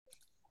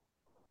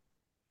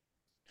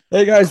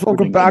Hey guys, welcome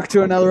Recording in back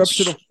to another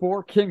episode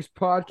progress. of 4kings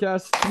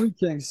podcast. 3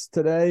 kings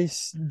today.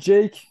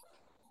 Jake,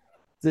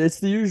 it's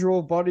the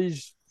usual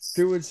buddies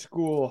doing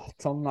school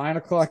till 9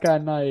 o'clock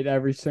at night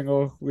every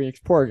single week.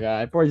 Poor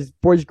guy.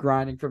 Boy's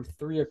grinding from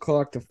 3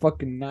 o'clock to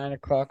fucking 9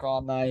 o'clock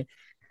all night.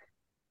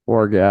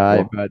 Poor guy,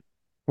 Well, but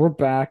we're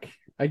back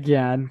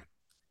again.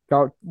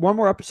 Got one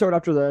more episode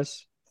after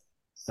this.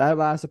 That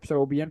last episode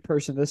will be in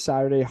person this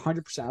Saturday,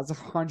 100%. That's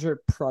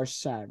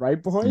 100%,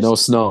 right, boys? no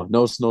snow,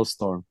 no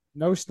snowstorm.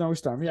 No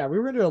snowstorm. Yeah, we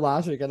were gonna do it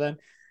last week, and then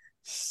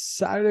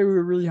Saturday we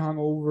were really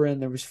hungover, and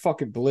there was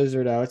fucking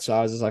blizzard out. So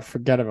I was just like,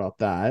 forget about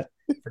that.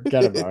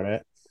 Forget about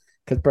it.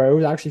 Because bro, it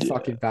was actually Yeah,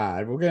 fucking bad.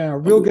 I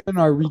We'll was, get in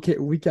our weekend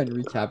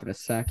recap in a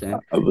second.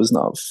 I was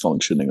not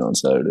functioning on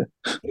Saturday.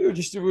 Dude,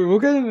 we'll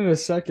get in a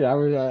second. I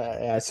was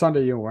yeah,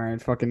 Sunday you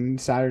weren't. Fucking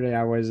Saturday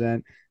I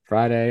wasn't.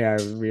 Friday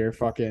we were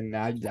fucking.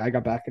 I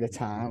got back into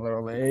town a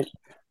little late.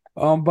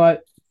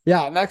 But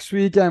yeah, next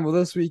weekend, well,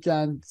 this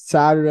weekend,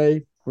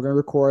 Saturday, we're gonna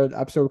record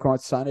episode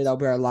called Sunday. That'll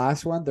be our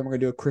last one. Then we're gonna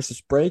do a Christmas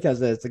break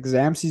as it's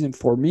exam season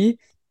for me,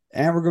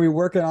 and we're gonna be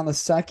working on the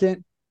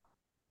second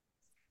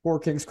Four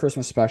Kings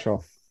Christmas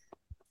special.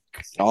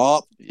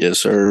 Oh, yes,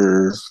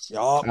 sir. Yeah.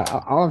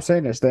 All I'm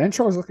saying is the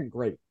intro is looking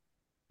great.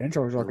 The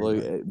intro is looking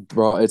great.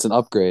 Bro, it's an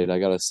upgrade. I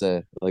gotta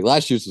say, like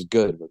last year's was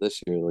good, but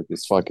this year, like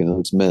it's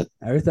mint.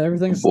 The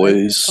Everything's coming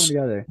boys,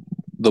 together.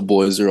 the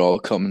boys are all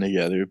coming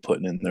together,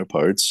 putting in their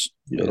parts.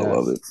 You gotta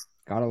love Yes, it.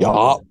 gotta love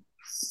Yeah, it.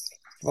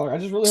 Fuck, I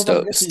just really hope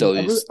I can still, get these.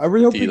 still use I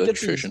really hope the we can get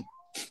these. electrician.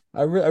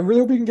 I really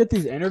hope we can get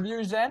these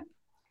interviews in.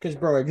 Because,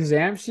 bro,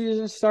 exam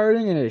season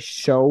starting and it's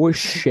so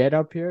shit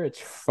up here. It's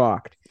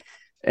fucked.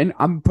 And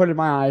I'm putting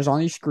my eyes on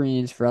these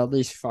screens for at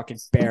least fucking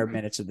bare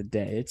minutes of the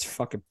day. It's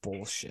fucking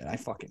bullshit. I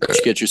fucking You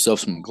should get yourself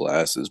some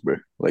glasses, bro.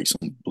 Like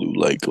some blue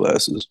light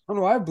glasses. I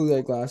don't know. I have blue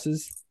light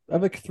glasses. I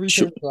have like three pairs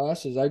Should, of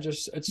glasses.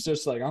 It's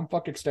just like I'm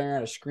fucking staring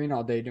at a screen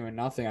all day doing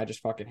nothing. I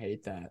just fucking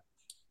hate that.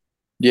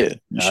 yeah, you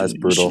Yeah, should, that's you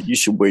should, brutal. you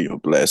should wear your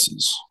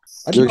glasses.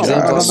 I Your Keep know, your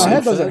exams but eyes my online,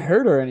 head safe. doesn't Fed?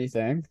 hurt or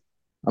anything.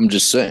 I'm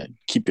just saying,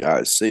 keep your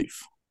eyes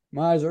safe.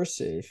 My eyes are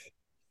safe.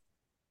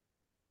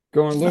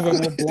 Going a little Nah,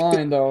 bit more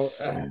blind though.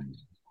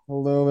 A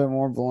little bit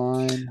more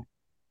blind.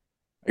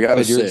 I gotta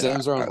Fed, your say,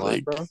 exams are I online,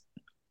 like. bro?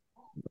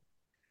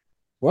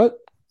 What?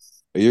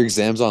 Are your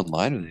exams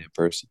online or are they in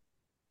person?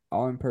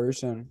 All in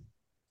person.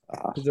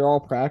 Ah. Because they're all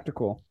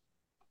practical.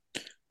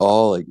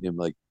 Oh, like I'm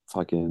like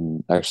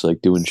fucking actually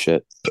like doing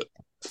shit.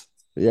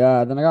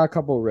 Yeah, then I got a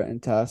couple of written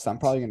tests. I'm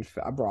probably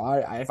gonna, bro.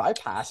 If I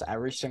pass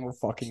every single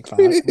fucking class,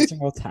 every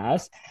single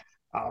test,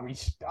 I'll be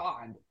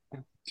stunned,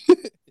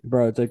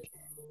 bro. It's like,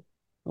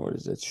 what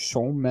is it?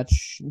 So much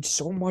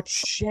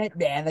shit,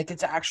 man. Like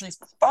it's actually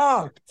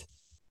fucked.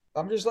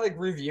 I'm just like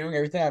reviewing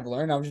everything I've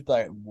learned. I'm just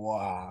like,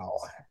 wow,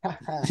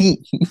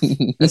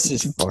 this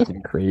is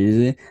fucking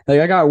crazy.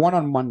 Like I got one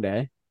on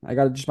Monday. I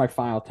got just my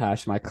final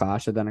test, my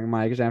class, and then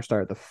my exam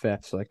start the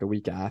 5th, so like the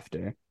week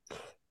after.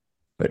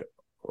 But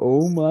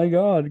oh my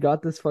God,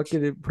 got this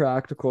fucking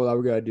practical that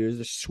we gotta do. Is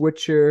a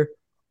switcher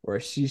or a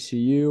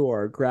CCU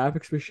or a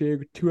graphics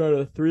machine? 2 out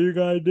of 3 you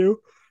gotta do.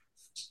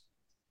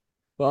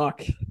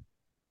 Fuck.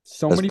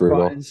 So That's many brutal.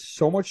 buttons,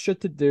 so much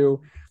shit to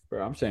do.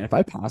 Bro, I'm saying if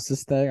I pass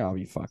this thing, I'll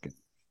be fucking,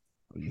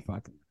 I'll be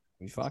fucking,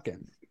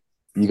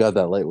 You got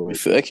that We lightweight.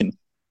 fucking.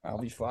 I'll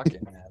be fucking,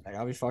 man. Like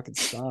I'll be fucking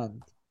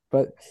stunned.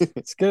 But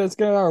it's good. It's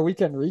good. Our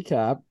weekend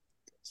recap.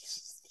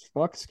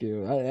 Fuck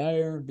Skew. That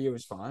Airbnb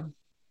was fun.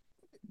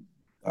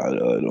 I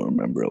don't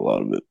remember a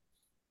lot of it.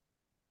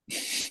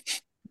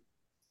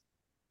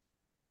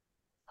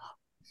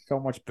 So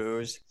much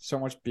booze, so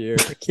much beer,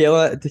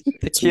 tequila, Too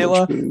much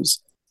tequila,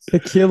 booze.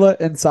 tequila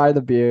inside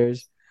the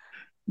beers.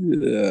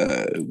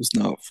 Yeah, it was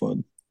not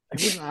fun.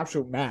 It was an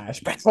absolute mash,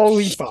 but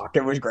holy fuck,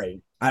 it was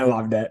great. I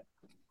loved it.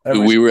 It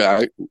was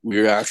We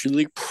were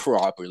actually like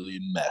properly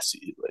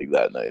messy like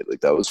that night.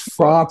 Like that was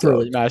fucked up.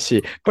 properly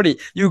messy. Buddy,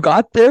 you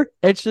got there,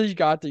 actually you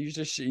got there.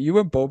 You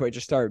and Boba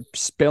just started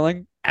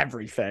spilling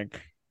everything.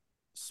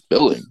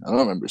 Spilling. I don't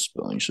remember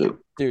spilling shit.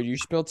 Dude, you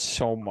spilled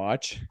so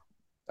much.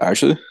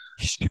 Actually.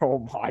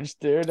 So much,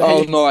 dude.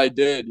 Oh no, I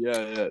did.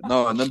 Yeah, yeah.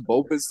 No, and then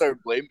Bopen started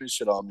blaming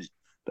shit on me.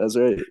 That's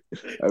right.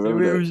 I It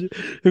remember that. was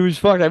it was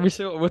fucked. Every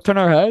single we'll turn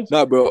our heads.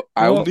 Nah, bro.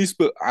 I No, only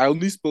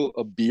spilled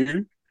a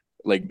beer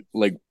like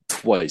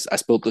twice. I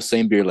spilled the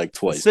same beer like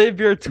twice. save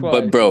beer But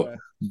twice. bro,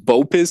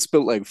 Bopis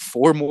spilled like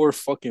 4 more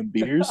fucking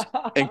beers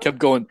and kept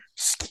going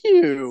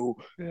skew.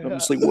 And I'm Yeah.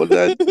 just like, what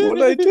did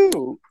I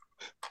do?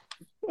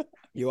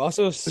 You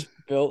also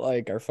spilled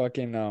like our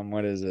fucking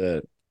what is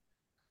it?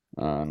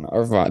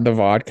 The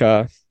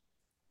vodka.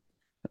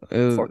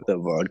 Fuck that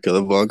vodka.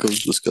 The vodka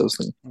was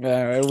disgusting.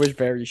 Yeah, it was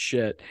very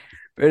shit,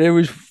 but it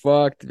was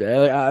fucked,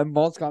 man. Like,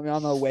 Maltz got me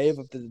on the wave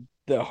of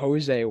the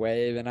Jose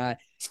wave, and I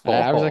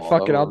was like, Oh,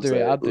 fuck it, I'll do it,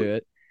 Jose. I'll do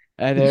it.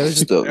 And it was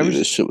Still, it dude, was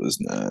this shit was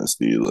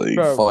nasty. Like,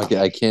 bro, Fuck it,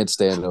 I can't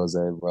stand Jose,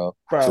 bro.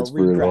 bro, It's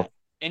brutal.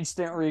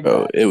 instant bro,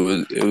 regret.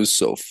 it was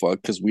so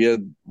fucked because we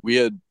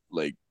had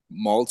like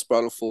Maltz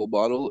brought a full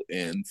bottle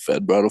and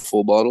Fed brought a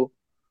full bottle.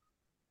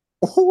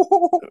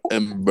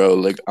 And bro,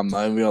 like I'm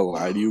not even gonna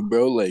lie to you,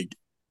 bro. Like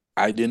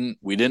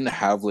we didn't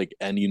have like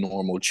any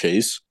normal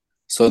chase.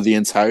 So the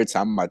entire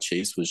time my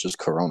chase was just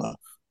Corona.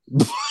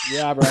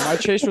 Yeah, bro. My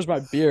chase was my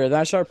beer. Then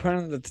I started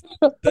putting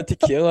the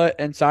tequila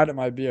inside of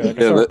my beer. Like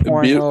I Yeah, started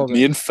pouring it me over.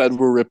 and Fed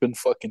were ripping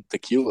fucking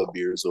tequila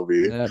beers over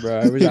here. Yeah, bro.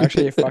 It was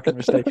actually a fucking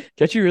mistake.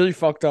 Get you really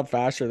fucked up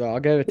faster though. I'll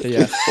give it to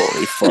you.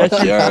 Holy fuck,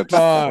 Get you yeah, it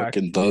fucked.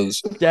 fucking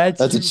does. Get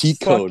That's a you cheat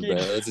code, fucking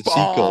man. That's a cheat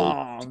code.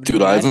 bombed, Dude,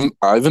 man.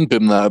 I haven't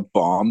been that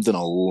bombed in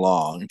a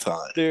long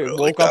time, Dude, bro.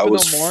 Like woke up that in the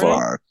was morning.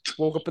 fucked.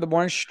 Woke up in the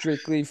morning,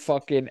 strictly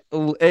fucking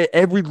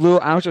every little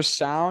ounce of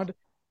sound,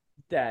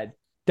 dead,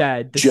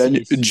 dead,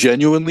 deceased.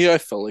 Genuinely, I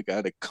felt like I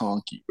had a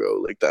conky, bro.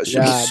 Like that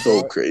shit is Yeah, so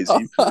bro.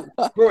 crazy. Bro, and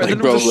then Like, it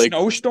was bro, a like,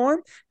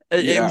 snowstorm.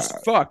 It yeah, was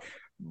fuck.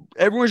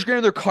 Everyone's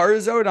getting their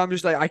cars out. And I'm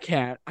just like, I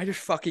can't. I just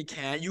fucking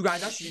can't. You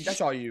guys,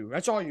 that's all you.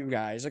 That's all you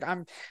guys. Like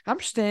I'm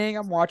staying.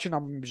 I'm watching.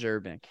 I'm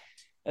observing.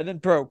 And then,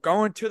 bro,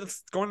 going to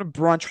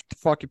brunch with the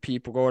fucking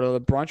people. Going to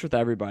the brunch with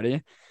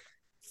everybody.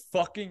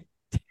 Fucking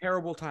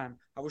terrible time.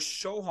 I was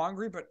so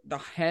hungry, but the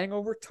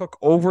hangover took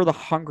over the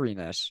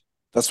hungriness.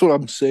 that's what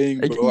I'm saying,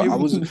 Like, bro.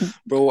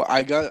 Bro,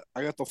 I got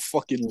the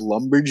fucking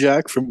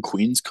lumberjack from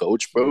Queens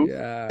Coach, bro.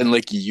 yeah, And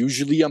like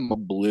usually I'm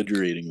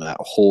obliterating that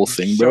whole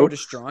thing, so bro.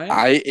 destroying.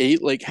 I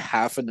ate like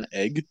half an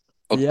egg,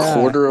 a Yeah.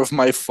 quarter of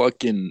my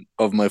fucking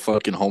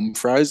home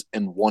fries,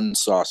 and one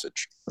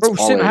sausage. That's Bro,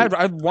 all sitting, I ate.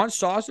 I had one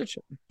sausage,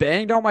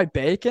 banged on my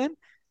bacon.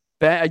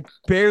 I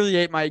barely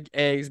ate my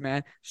eggs,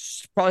 man.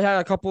 Probably had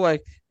a couple,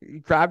 like,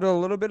 grabbed a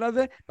little bit of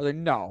it. I was like,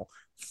 no.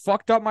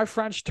 Fucked up my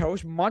French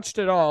toast, munched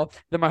it all.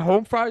 Then my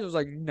home fries was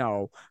like,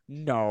 no,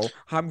 no,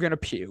 I'm gonna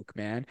puke,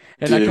 man.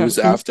 And I Dude,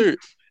 kept,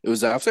 it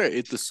was after I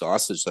ate the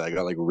sausage that I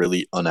got like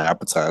really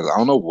unappetized. I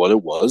don't know what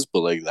it was,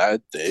 but like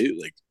that day,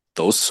 like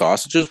those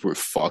sausages were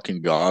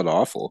fucking god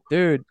awful.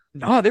 dude,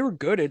 no, they were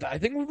good. I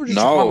think we were just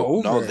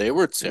No, hungover. they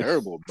were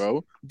terrible,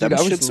 bro. Dude,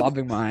 I was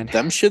loving mine.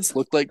 Them shits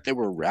looked like they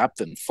were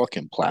wrapped in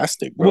fucking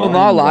plastic, bro. Will I ain't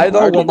not even lie gonna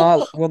though. lie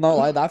to you. Will not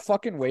lie. That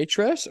fucking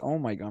waitress. Oh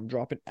my god, I'm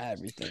dropping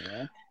everything,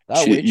 man.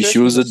 That She waitress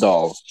was was a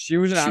doll. she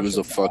was an She was a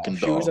absolute doll. fucking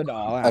She was a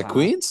doll. doll. At Uh-huh.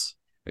 Queens?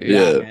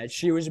 Yeah, Yeah, man.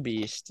 She was a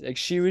beast. Like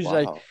she was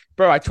like, Wow.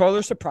 bro. I told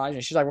her surprise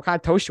me. She's like, "What kind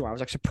of toast you want?" I was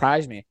like,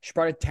 "Surprise me." She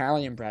brought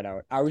Italian bread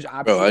out. I was bro.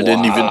 absolutely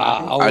laughing.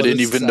 Wow, what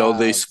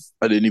a sass.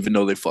 I didn't even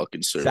know they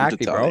fucking served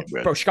Exactly, bro. Italian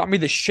bread. Bro, she got me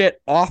the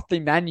shit off the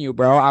menu,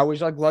 bro. I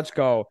was like, "Let's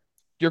go.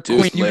 You're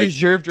queen. Dude, You like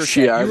deserved your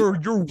she tip. asked You're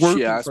she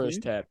working asked for this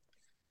me, tip."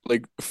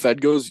 like Fed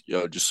goes,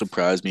 yo, just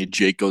surprise me.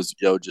 Jake goes,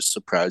 yo, just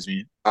surprise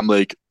me. I'm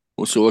like,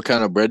 well, so what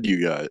kind of bread do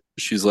you got?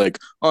 She's like,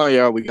 oh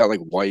yeah, we got like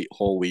white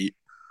whole wheat.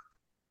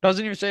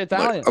 Doesn't even say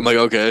Italian. I'm like,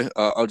 okay,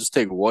 I'll just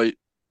take white.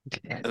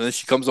 And then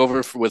she comes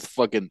over with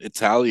fucking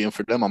Italian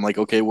for them. I'm like,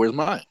 okay, where's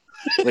mine?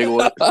 Like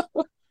what?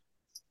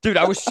 Dude,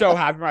 I was so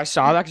happy when I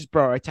saw that because,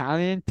 bro,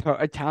 Italian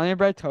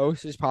bread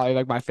toast is probably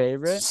like my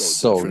favorite. So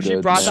So When she different,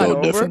 good, brought that man. so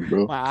over, different,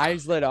 bro. my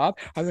eyes lit up.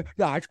 I was like,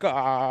 let's go.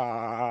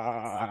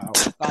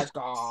 Let's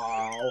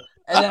go.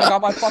 And then I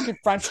got my fucking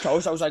French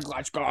toast. I was like,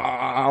 let's go.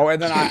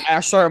 And then I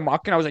started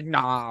mucking. I was like,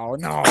 no,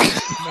 no,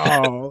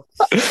 no.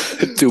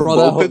 Dude,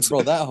 Bopits,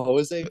 Bro, that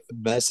Jose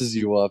messes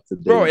you up the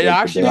day Bro, you it make the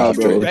actually bread Nah, makes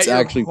you after. bro. It's regret your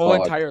actually whole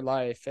fucked. entire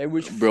life. It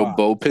was bro, fucked.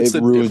 Bopit's It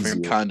a ruins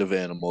different you. kind of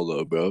animal,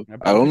 though, bro. Yeah,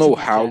 I don't It's a know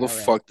how the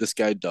degenerate. fuck this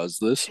guy does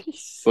this,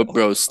 He's but so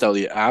bro,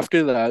 Stelly,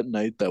 after that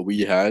night that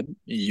we had,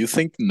 you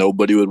think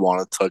nobody would want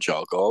to touch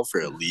alcohol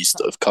for at least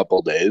a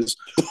couple days?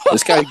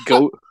 This guy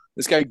go.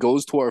 This guy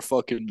goes to our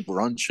fucking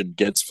brunch and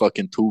gets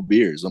fucking 2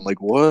 beers. I'm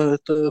like, what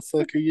the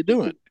fuck are you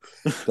doing?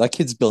 That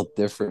kid's built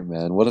different,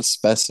 man. What a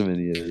specimen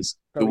he is.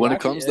 Bro, But he when it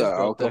actually comes to is built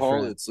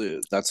alcohol,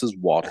 different. that's his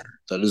water.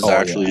 That is Oh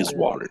actually yeah. his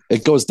water.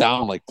 It goes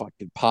down like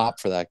fucking pop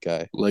for that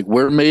guy. Like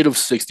we're made of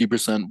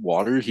 60%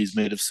 water. He's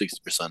made of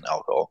 60%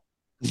 alcohol.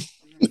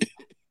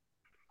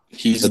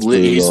 That's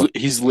brutal.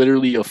 He's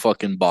literally a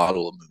fucking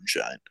bottle of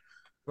moonshine.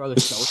 Bro,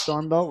 the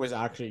snowstorm though was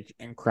actually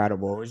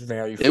incredible. It was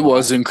very It fun.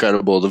 was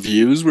incredible. The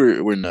views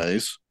were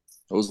nice.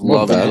 I was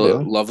Not bad,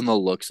 yeah. loving the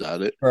looks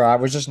at it. Bro, I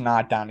was just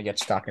not down to get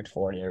stuck in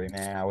 40 every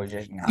man. I was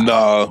just not. No,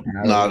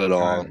 I was not at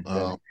just all. not.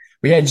 No.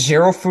 We had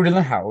zero food in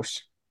the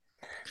house.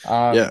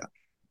 Yeah. Um,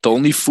 The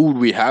only food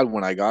we had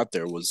when I got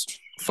there was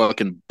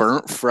fucking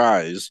burnt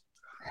fries,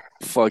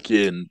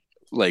 fucking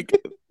like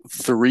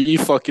 3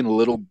 fucking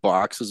little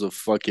boxes of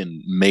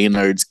fucking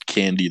Maynard's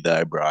candy that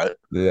I brought,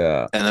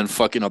 Yeah. and then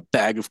fucking a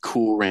bag of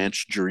Cool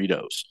Ranch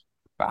Doritos.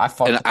 I And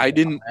fucked up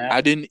on that. I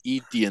didn't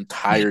eat the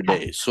entire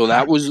day. So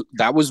that was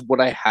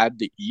what I had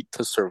to eat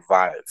to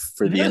survive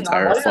for You the guys not,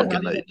 entire why did I fucking not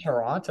eat night. in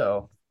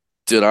Toronto?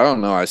 Dude, I don't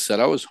know. I said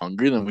I was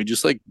hungry, then we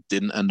just like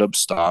didn't end up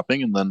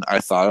stopping. And then I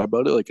thought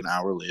about it like an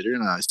hour later,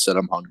 and I said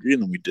I'm hungry,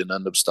 and then we didn't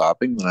end up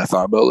stopping. Then I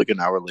thought about it like an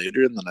hour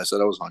later, and then I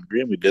said I was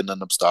hungry, and we didn't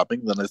end up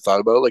stopping. Then I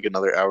thought about it like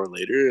another hour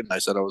later, and I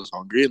said I was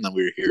hungry, and then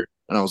we were here,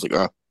 and I was like,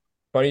 oh,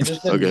 But he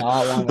just did okay,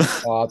 not want to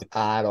stop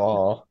at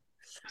all.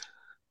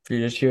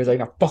 He was like,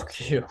 no,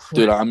 fuck you.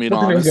 dude. I mean,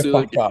 We're gonna go get honestly,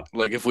 fucked up.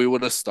 like if we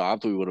would have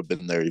stopped, we would have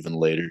been there even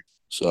later.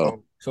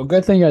 So So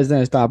good thing you guys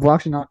didn't stop. Well,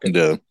 actually, not good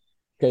yeah,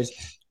 because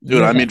dude.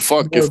 you I guys mean,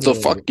 fuck. would be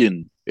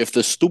late. If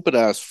the stupid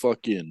ass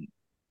fucking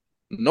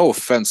no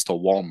offense to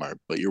Walmart,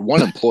 but your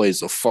one employee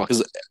is a fuck.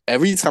 Because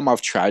every time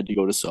I've tried to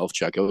go to self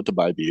checkout to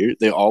buy beer,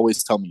 they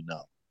always tell me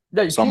no.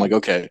 No, you So I'm like,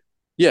 can't. okay,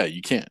 yeah,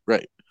 you can't,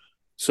 right?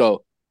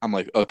 So I'm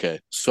like, okay.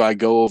 So I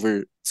go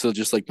over to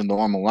just like the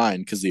normal line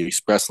because the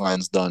express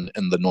line's done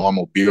and the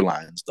normal beer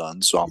line's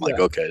done. So I'm like,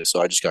 Yeah. okay,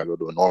 so I just gotta go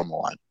to a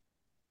normal line.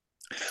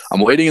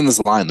 I'm waiting in this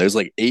line. There's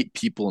like 8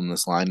 people in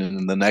this line, and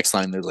in the next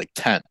line there's like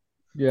 10.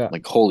 Yeah. I'm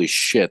like, holy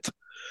shit,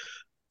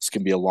 this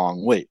can be a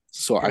long wait.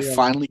 So I You're a long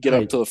finally get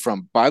up night. to the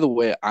front. By the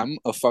way, I'm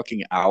a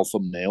fucking alpha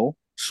male.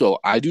 So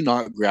I do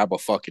not grab a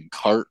fucking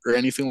cart or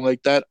anything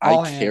like that. I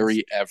All hands.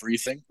 carry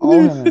everything.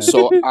 All hands.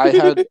 So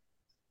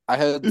I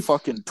had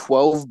fucking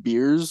 12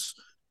 beers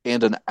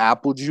and an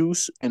apple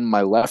juice in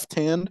my left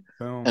hand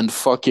Boom. and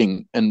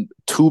fucking and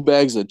 2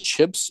 bags of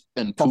chips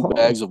and two Oh.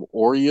 bags of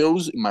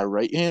Oreos in my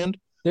right hand.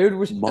 Dude,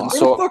 where And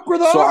the fuck were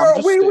the I'm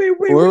just wait, wait,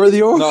 wait, Where wait. were the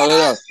no,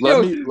 Oreos?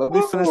 no, no. Let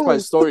Yo, me finish my whoa.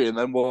 story, and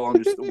then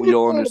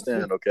you'll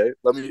understand. Okay,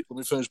 let me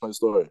finish my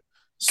story.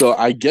 So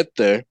I get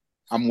there,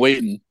 I'm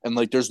waiting, and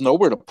like there's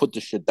nowhere to put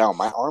the shit down.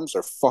 My arms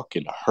are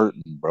fucking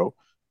hurting, bro.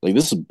 Like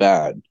this is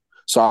bad.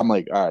 So I'm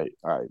like, all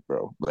right,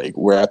 bro. Like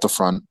we're at the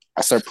front.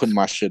 I start putting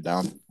my shit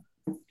down.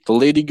 The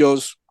lady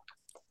goes,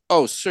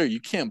 "Oh, sir, you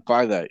can't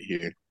buy that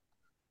here."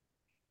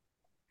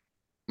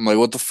 I'm like,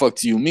 "What the fuck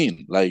do you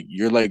mean? Like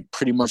you're like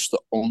pretty much the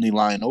only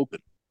line open."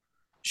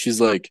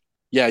 She's like,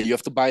 "Yeah, you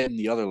have to buy it in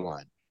the other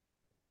line."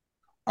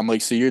 I'm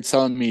like, "So you're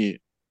telling me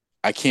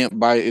I can't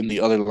buy it in the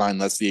other line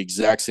that's the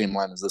exact same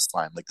line as this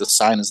line? Like the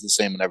sign is the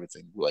same and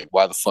everything. Like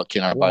why the fuck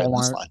can't I buy it in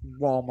this Walmart. line?"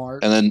 Walmart.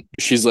 And then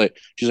she's like,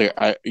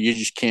 you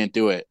just can't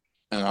do it.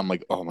 And I'm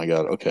like, oh my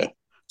god, okay.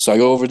 So I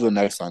go over to the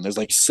next line. There's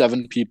like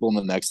 7 people in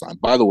the next line.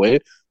 By the way,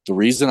 the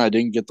reason I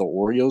didn't get the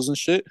Oreos and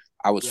shit,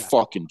 I was Yeah.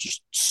 fucking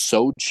just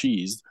so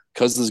cheesed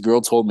because this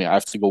girl told me I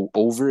have to go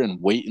over and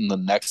wait in the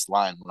next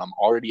line when I'm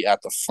already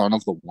at the front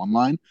of the one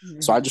line.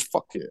 So I just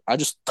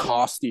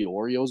tossed the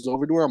Oreos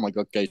over to her. I'm like,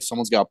 okay,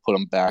 someone's got to put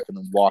them back, and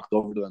then walked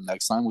over to the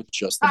next line with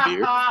just the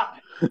beer.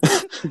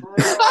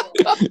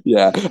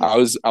 Yeah, I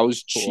was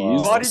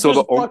cheesed. Buddy So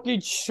just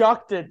fucking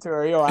chucked it to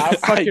her. Yo, have I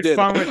fucking did.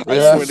 fun with I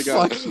this. swear to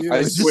God. fuck you.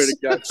 I swear to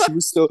God.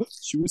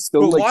 She was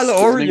still But like why the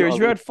standing Oreos? on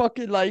You had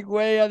fucking like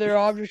way other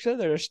objects in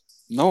there.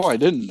 No, I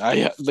didn't.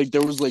 I like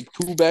there was like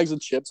 2 bags of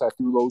chips. I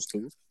threw those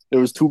two. There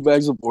was 2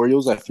 bags of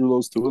Oreos. I threw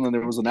those two, and then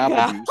there was an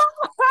apple juice.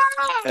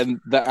 And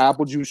the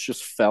apple juice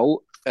just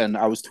fell, and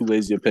I was too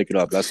lazy to pick it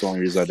up. That's the only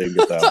reason I didn't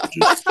get the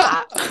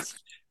apple juice.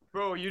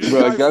 Bro, you just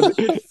Bro, I got,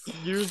 got-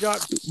 you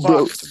got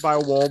Bro, fucked by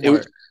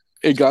Walmart.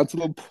 It got to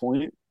the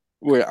point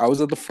where I was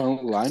at the front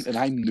of the line, and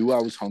I knew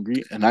I was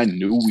hungry, and I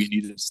knew we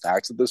needed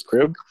snacks at this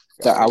crib.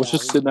 That I was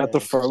just sitting at the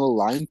front of the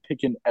line,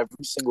 picking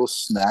every single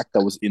snack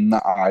that was in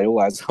the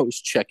aisle as I was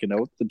checking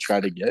out to try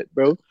to get,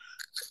 bro.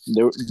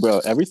 Bro,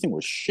 everything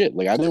was shit.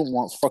 Like I didn't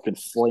want fucking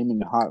flaming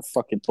hot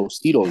fucking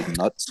Tostitos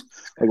nuts.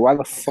 Like why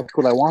the fuck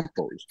would I want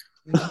those?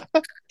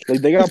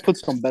 Like they gotta put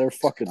some better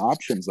fucking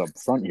options up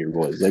front here,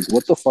 boys. Like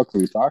what the fuck are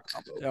we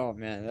talking about? Oh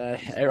man,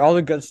 all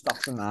the good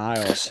stuff's in the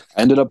aisles.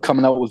 I ended up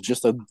coming out with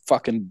just a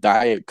fucking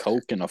Diet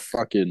Coke and a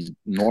fucking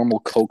normal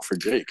Coke for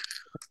Jake.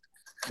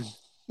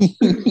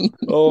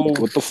 Oh,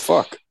 What the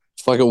fuck?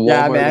 Fucking Walmart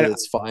Yeah, man. at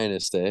its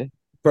finest, eh?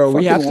 bro,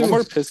 we have Fucking to.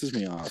 Walmart pisses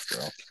me off,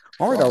 bro.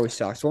 Walmart always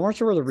sucks.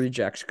 Walmart's where the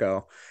rejects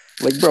go.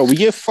 Like, bro, we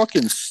get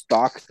fucking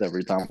stalked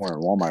every time we're in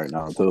Walmart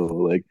now, too.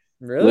 Like,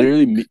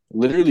 Really?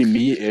 literally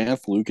me,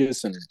 Anth,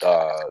 Lucas, and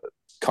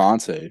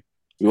Conte.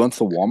 We went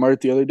to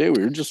Walmart the other day.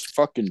 We were just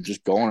fucking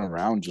just going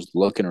around, just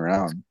looking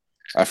around.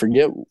 I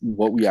forget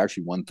what we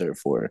actually went there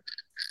for.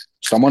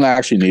 Someone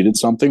actually needed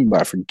something,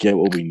 but I forget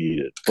what we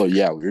needed. But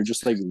yeah, we were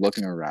just like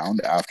looking around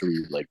after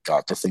we like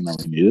got the thing that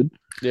we needed.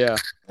 Yeah.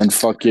 And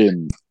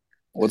fucking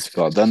what's it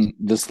called? Then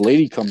this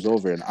lady comes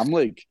over and I'm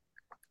like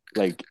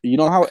you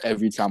know how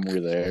every time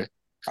we're there,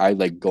 I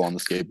like go on the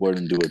skateboard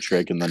and do a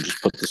trick and then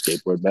just put the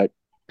skateboard back.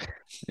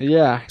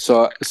 Yeah.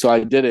 So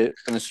I did it,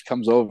 and then she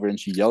comes over and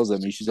she yells at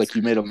me. She's like,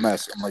 "You made a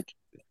mess." I'm like,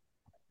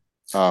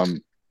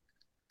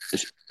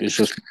 it's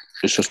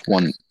just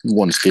one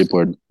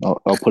skateboard.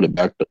 I'll put it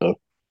back though.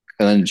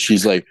 And then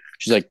she's like,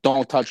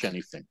 "Don't touch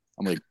anything."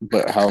 I'm like,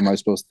 "But how am I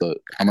supposed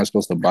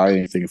to buy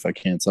anything if I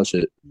can't touch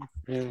it?"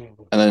 And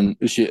then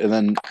she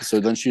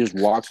just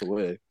walks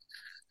away.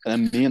 And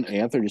then me and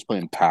Anth are just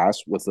playing pass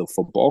with the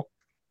football.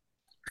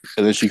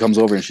 And then she comes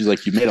over and she's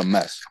like, "You made a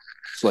mess."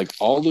 So like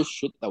all this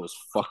shit that was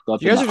fucked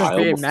up. You guys in are the just aisle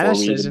being before we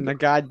menaces even in the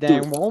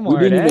goddamn Dude,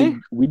 Walmart, eh?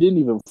 we didn't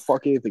even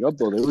fuck anything up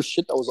though. There was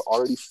shit that was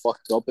already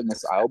fucked up in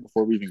this aisle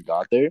before we even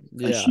got there,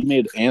 and Yeah. she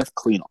made Anth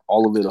clean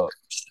all of it up.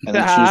 And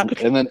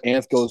then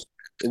Anth goes,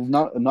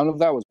 None of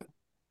that was."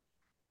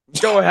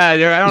 Go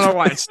ahead. I don't know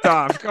why it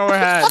stopped. Go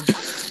ahead.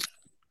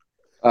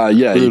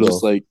 Yeah, he Brutal.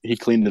 just like he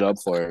cleaned it up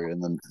for her,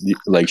 and then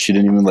like she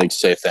didn't even like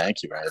say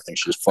thank you or anything.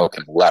 She just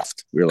fucking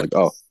left. We were like,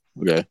 "Oh,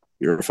 okay,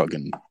 you're a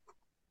fucking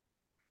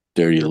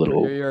dirty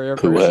little You're a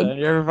poo person. head.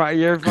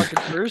 You're a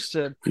fucking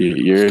person.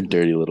 You're a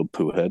dirty little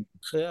poo head."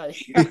 Yeah.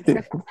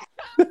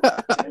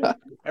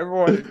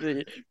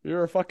 Everyone,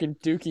 you're a fucking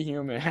dookie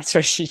human. That's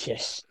what she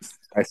is.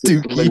 I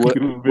think Dookie, like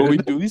man. when we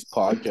do these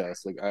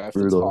podcasts, like I have to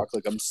Brutal. talk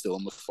like I'm still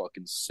in the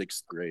fucking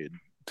 6th grade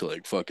to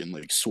like fucking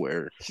like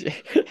swear.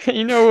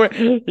 You know what?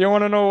 You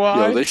want to know Yo,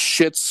 why? this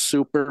shit's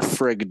super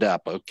frigged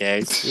up,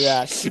 okay?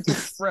 Yeah, super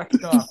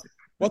fricked up.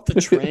 What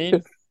the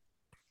train?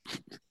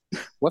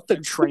 What the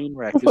train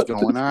wreck is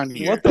going on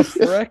here? What the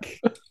frick?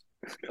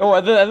 Oh,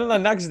 and then the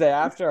next day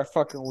after our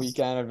fucking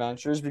weekend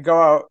adventures, we go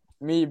out,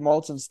 meet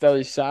Molten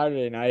Stelly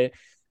Saturday night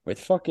with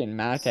fucking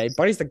Mate.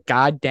 Buddy's the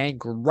goddamn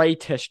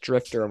greatest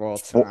drifter of all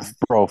time.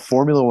 Bro,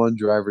 Formula One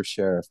driver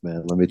sheriff,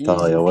 man. Let me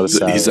tell Easy you, what a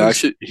peasy.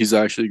 savage. He's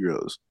actually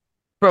gross.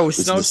 Bro, it was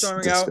It's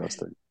snowstorming out.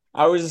 disgusting.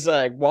 I was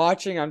like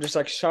watching. I'm just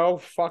like so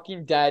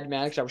fucking dead,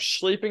 man. Because I was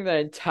sleeping the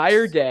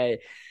entire day,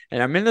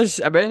 and I'm in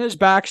his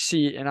back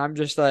seat, and I'm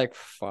just like,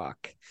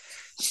 fuck.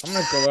 I'm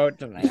gonna go out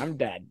tonight. I'm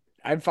dead.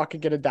 I'm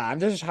fucking gonna die.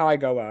 This is how I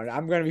go out.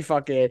 I'm gonna be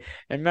fucking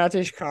in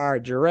Mate's car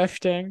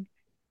drifting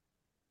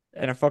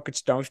in a fucking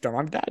snowstorm.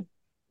 I'm dead.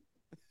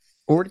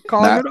 Already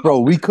calling Matt, it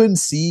Bro, off. we couldn't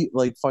see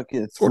like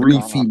fucking Already 3 calling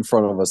it feet off. in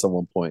front of us at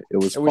one point. It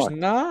was It was fucked.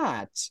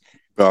 not.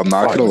 bro, I'm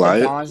not Fucking gonna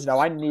with the lie. Dons, though.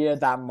 I needed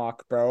that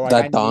muck, bro. Like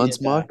I That Don's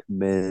needed that. muck,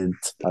 man.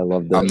 I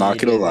loved I'm it. not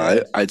gonna Needed lie.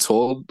 it.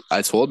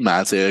 I told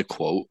Matt a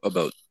quote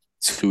about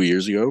 2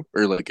 years ago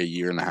or like a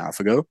year and a half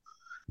ago,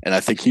 and I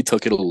think he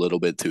took it a little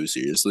bit too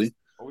seriously.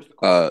 What was the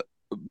quote?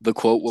 The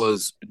quote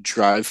was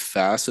drive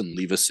fast and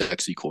leave a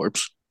sexy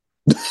corpse.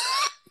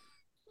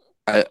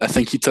 I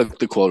think he took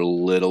the quote a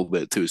little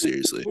bit too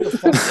seriously. Who the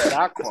fuck said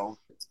that quote?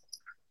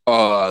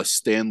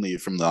 Stanley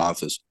from The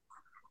Office.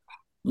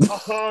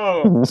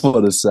 Oh,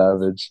 What a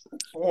savage.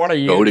 what a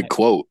Goated unit.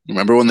 quote.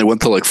 Remember when they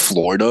went to like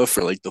Florida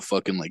for like the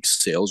fucking like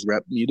sales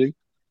rep meeting?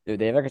 Dude,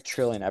 they have like a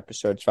trillion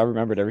episodes. So I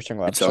remembered every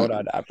single You're episode.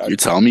 telling, I'd you're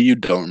telling me you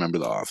don't remember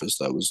The Office?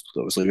 That was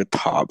like a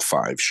top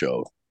 5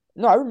 show.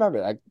 No, I remember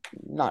like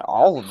not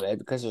all of it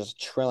because there's a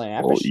trillion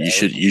Well,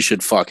 episodes. you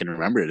should fucking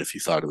remember it if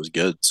you thought it was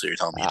good. So you're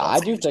telling me you don't I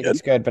do it's think good?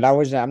 it's good, but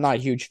I'm not a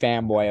huge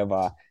fanboy of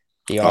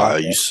The You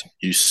Office.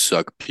 you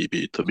suck,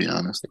 PP. To be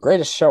honest, The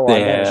greatest show on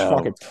there is Damn.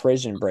 fucking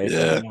Prison Break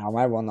Yeah. right now.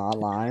 I will not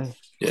lie.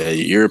 yeah,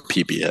 you're a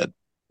PP head.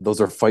 Those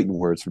are fighting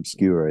words from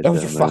Skew right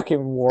Those there, are man.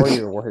 fucking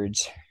warrior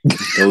words.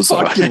 Those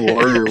are Fucking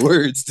warrior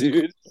words,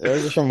 dude.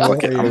 Those are some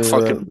fucking, I'm warrior.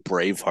 fucking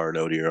Braveheart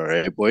out here, all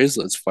right, boys.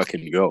 Let's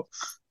fucking go.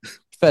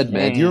 Fed,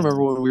 man. Do you Man.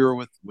 remember when we were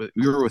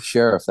with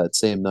Sheriff that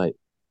same night,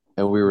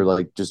 and we were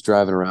like just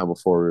driving around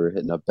before we were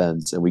hitting up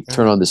Ben's, and we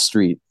turned on the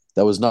street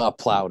that was not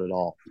plowed at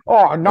all.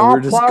 Oh, And we not were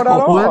just plowed at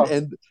all.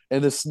 and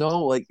the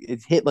snow like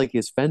it hit like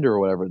his fender or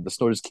whatever. The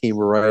snow just came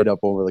right up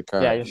over the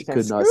car. Yeah, you You just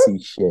could not scoop.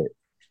 see shit.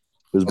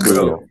 It was Bro.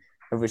 brutal.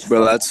 It was Bro,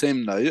 fun. that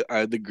same night, I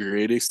had the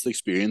greatest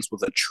experience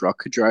with a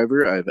truck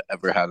driver I've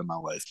ever had in my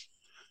life.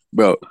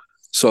 Bro,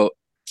 so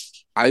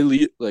I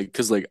leave like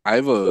because like I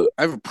have a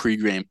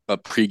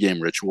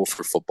pregame ritual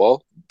for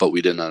football, but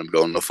we didn't end up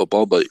going to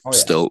football. But Oh, yeah.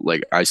 still,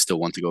 like I still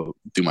want to go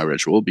do my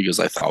ritual because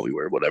I thought we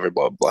were whatever,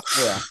 blah blah.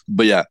 Yeah.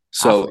 But yeah,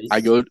 so Athletes.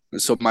 I go.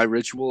 So my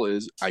ritual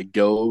is I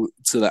go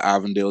to the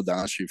Avondale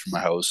down the street from my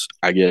house.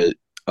 I get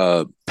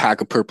a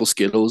pack of purple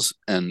Skittles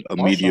and a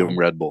Awesome. medium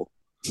Red Bull,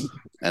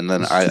 and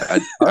then I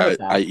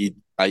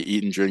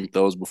eat and drink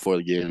those before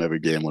the game, every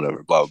game,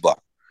 whatever, blah blah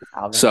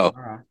blah. So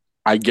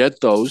I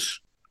get those.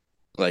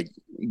 Like,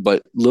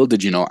 but little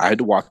did you know, I had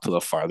to walk to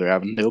the farther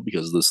Avondale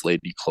because this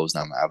lady closed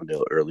down the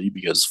Avondale early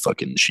because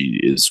fucking she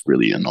is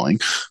really annoying.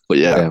 But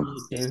yeah,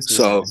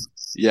 so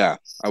yeah,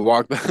 I'm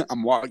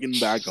walking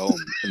back home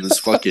in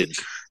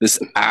this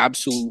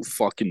absolute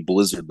fucking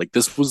blizzard. Like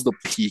this was the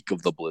peak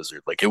of the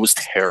blizzard. Like it was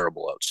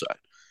terrible outside,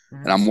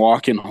 and I'm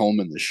walking home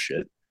in this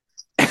shit.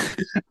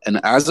 And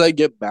as I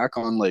get back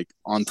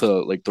onto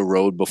like the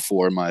road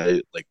before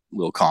my like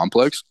little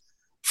complex,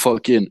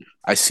 fucking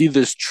I see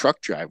this truck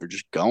driver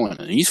just going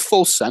and he's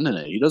full sending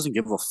it. He doesn't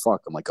give a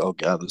fuck. I'm like, oh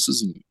god, this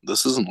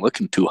isn't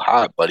looking too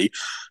hot, buddy.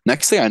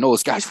 Next thing I know,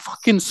 this guy's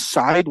fucking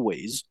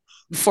sideways,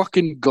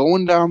 fucking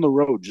going down the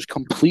road, just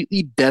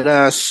completely dead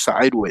ass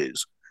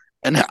sideways.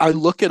 And I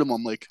look at him,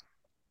 I'm like,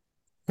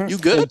 you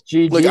good?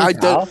 GG, Like I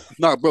pal. did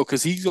no, bro,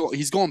 because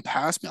he's going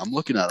past me. I'm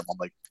looking at him, I'm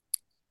like,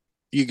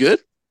 you good?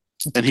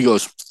 And he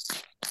goes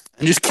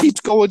and just keeps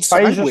going But he's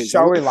sideways. just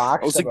so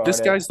relaxed. I was like, about this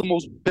it. guy's the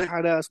most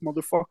badass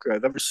motherfucker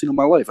I've ever seen in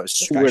my life. I This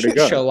swear guy's to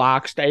just God.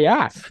 relaxed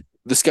AF.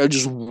 This guy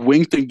just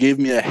winked and gave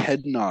me a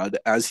head nod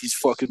as he's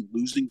fucking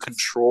losing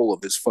control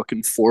of his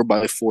fucking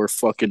 4x4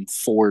 fucking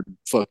Ford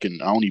fucking,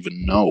 I don't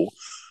even know.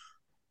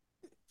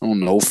 I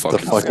don't know fucking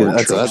Ford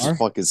That's trucks. a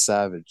fucking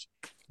savage.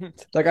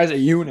 That guy's a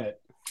unit.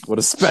 What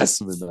a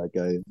specimen that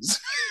guy is.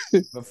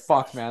 But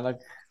fuck, man. Like,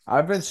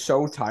 I've been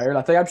so tired.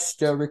 I think I'm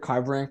still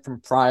recovering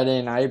from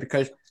Friday night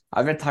because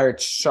I've been tired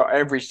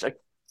like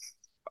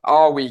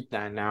all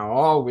weekend now,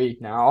 all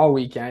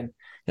weekend.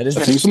 It has I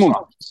been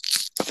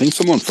think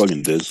someone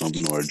fucking did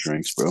something to our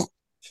drinks, bro.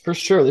 for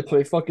sure. They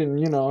play fucking,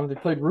 they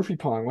played roofie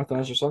pong with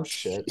us or some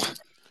shit.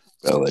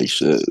 I like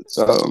shit.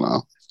 I don't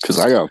know. Cause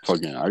I got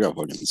fucking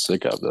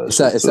sick after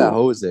that. It's that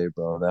Jose,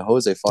 bro. That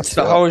Jose fucked It's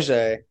the up.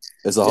 Jose.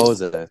 It's the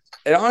Jose.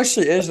 It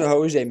honestly is the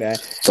Jose, man.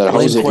 That Blame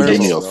Jose Cuervo, gave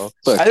me a bro.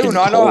 fucking I do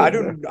not know. cold, I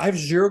bro. don't. I have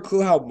zero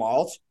clue how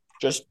malt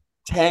just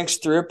tanks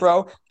through it,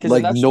 bro. Because the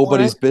Like next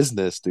nobody's morning,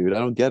 business, dude. I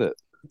don't get it.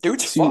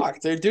 dude's See,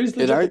 fucked. Dude's it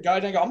legit the I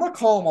guy. I'm gonna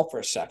call him up for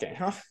a second,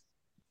 huh?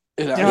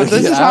 it You know,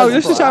 actually Ask,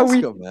 this bro, is how ask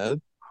we him,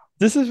 man.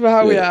 this is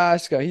how we yeah.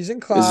 ask him. He's in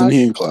Isn't he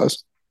class. in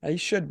class? He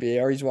should be,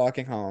 or he's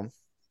walking home.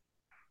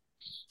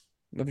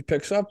 If he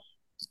picks up,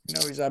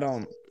 he's at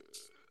home.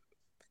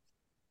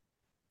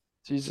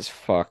 Jesus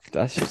fuck,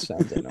 that shit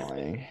sounds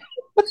annoying.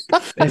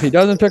 If he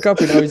doesn't pick up,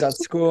 we know he's at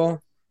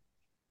school.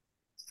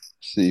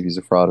 See if he's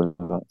a fraud or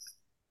not.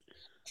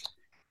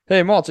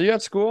 Hey, Malt, are you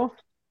at school?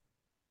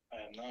 I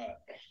am not.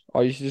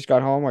 Oh, you just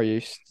got home, or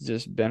you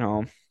just been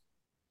home?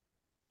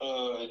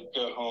 I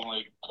got home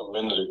like a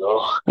minute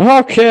ago.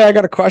 Okay, I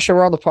got a question.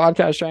 We're on the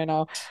podcast right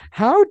now.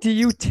 How do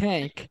you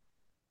tank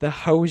the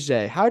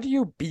Jose? How do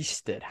you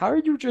beast it? How are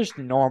you just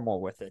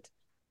normal with it?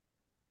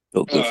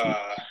 Built different.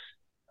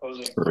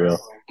 Jose For real.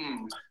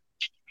 Hmm.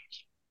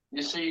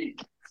 You see,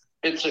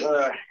 it's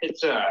a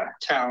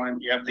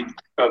talent you have to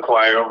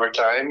acquire over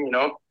time,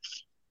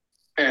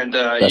 and you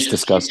That's just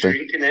disgusting.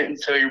 keep drinking it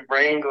until your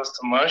brain goes to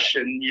mush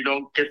and you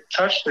don't get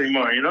touched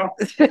anymore.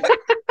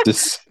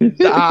 Just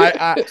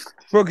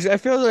Bro, because I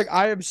feel like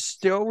I am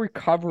still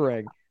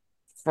recovering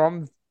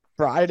from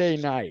Friday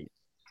night.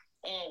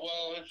 Oh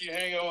well, if you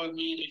hang out with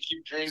me and you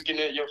keep drinking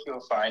it, you'll feel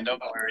fine.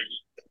 Don't worry.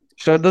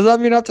 So does that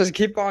mean I have to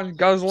keep on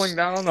guzzling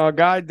down a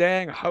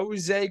goddamn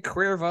Jose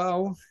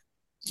Cuervo?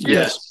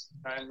 Yes,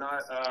 I'm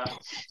not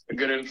a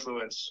good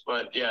influence,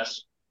 but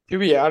yes. To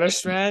be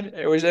honest, man,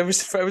 it was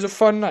a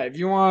fun night. If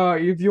you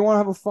want to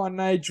have a fun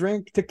night,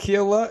 drink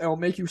tequila. It'll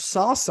make you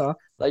salsa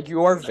like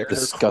you are Victor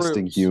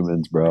disgusting Cruz.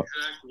 humans, bro.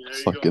 Exactly. There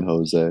you Fucking go.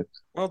 Jose.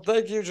 Well,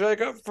 thank you,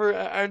 Jacob,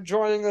 for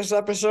joining this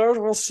episode.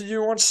 We'll see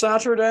you on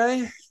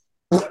Saturday.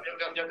 Yep,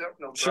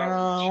 no problem.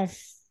 Ciao.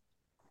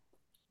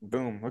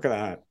 Boom! Look at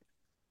that.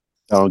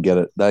 I don't get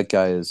it. That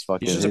guy is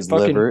fucking. He's just a His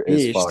fucking liver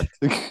is beast.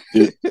 fucked.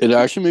 Dude, it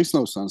actually makes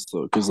no sense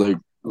though, because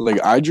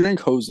like I drink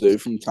Jose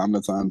from time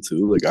to time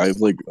too. Like I have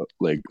like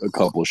a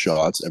couple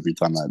shots every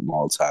time that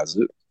Maltz has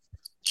it.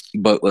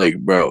 But like,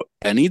 bro,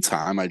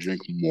 anytime I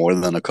drink more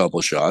than a couple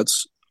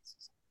shots,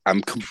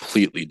 I'm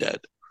completely dead.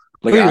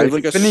 Like I have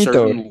like a Finito.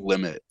 certain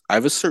limit. I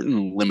have a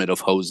certain limit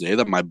of Jose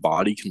that my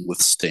body can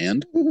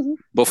withstand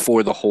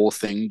before the whole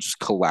thing just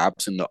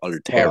collapses into utter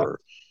terror.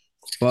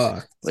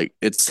 Fuck. Like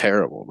it's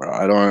terrible, bro.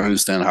 I don't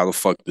understand how the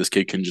fuck this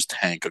kid can just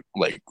tank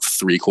like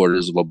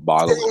 3/4 of a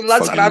bottle in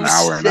That's what fucking I'm an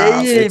hour and a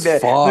half. saying. It's Man.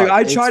 fucked. Like,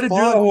 I It's tried to do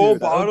the fucked, whole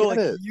dude. I don't bottle get like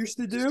it. he used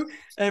to do,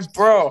 and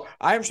bro,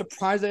 I am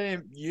surprised I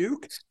didn't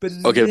puke. But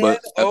Okay, man, but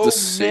at oh the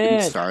same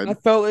man, time, I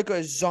felt like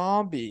a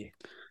zombie.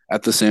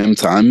 at the same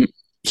time,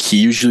 he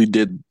usually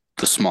did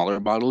the smaller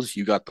bottles.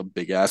 You got the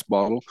big ass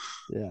bottle.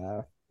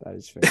 Yeah, that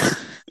is fair.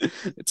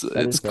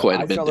 It's quite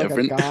a I bit felt like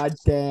different. a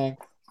goddamn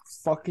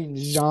fucking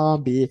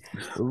zombie.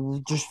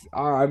 Just,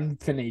 I'm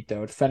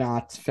finito.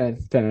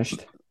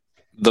 Finished.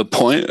 The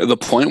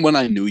point when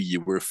I knew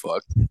you were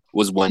fucked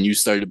was when you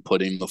started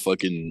putting the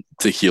fucking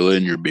tequila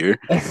in your beer.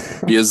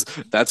 Because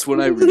that's when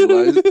I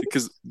realized,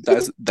 because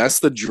that's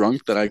the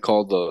drunk that I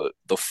call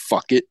the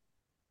fuck it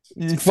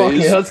Fuck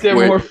it, phase, let's get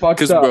where, more fucked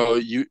because up. bro,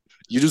 you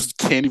just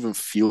can't even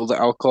feel the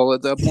alcohol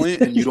at that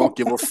point, and you don't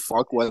give a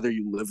fuck whether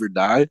you live or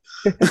die.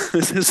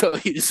 So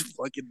you just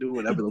fucking do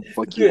whatever the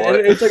fuck you Dude, want.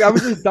 it's like I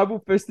was just double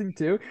fisting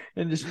too,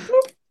 and just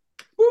whoop,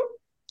 whoop,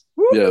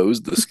 whoop. Yeah, it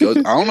was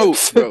disgusting. I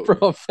don't know,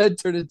 Bro, Fed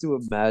turned into a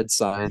mad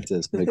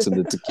scientist mixing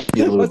the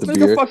tequila with Let's the make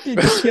a beer. fucking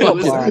tequila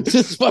Listen, bomb.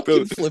 Just fucking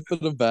Bro. flipping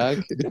them back.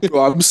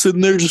 Bro, I'm sitting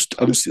there just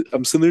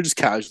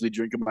casually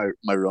drinking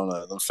my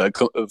Rona, and the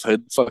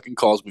Fed fucking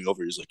calls me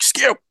over. He's like,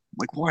 "Skip." I'm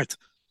like, "What?"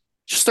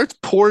 She starts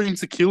pouring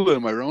tequila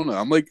in my Rona.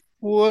 I'm like,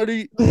 what are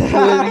you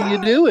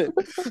doing?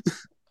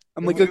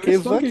 I'm like, Dude, okay,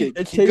 it's fuck fucking-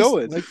 it, keep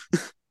going.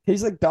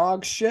 Tastes like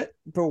dog shit,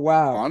 but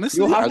wow. Honestly,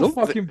 You'll have I a don't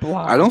fucking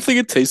blast. I don't think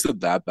it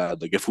tasted that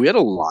bad. Like if we had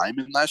a lime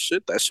in that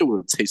shit would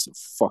have tasted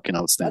fucking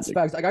That's outstanding.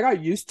 facts. Like I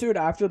got used to it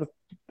after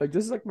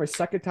this is like my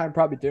second time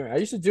probably doing it. I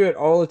used to do it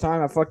all the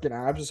time at fucking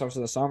Abs house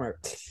in the summer.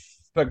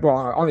 Like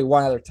well, only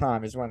one other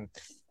time is when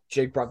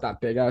Jake brought that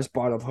big ass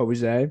bottle of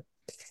Jose.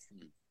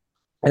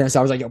 And then so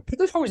I was like, yo, put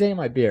this Jose in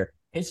my beer.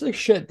 Tastes like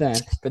shit then.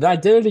 But then I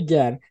did it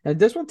again. And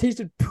this one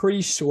tasted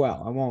pretty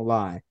swell. I won't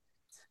lie.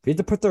 You have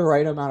to put the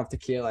right amount of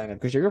tequila in it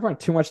because you're gonna find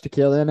too much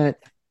tequila in it.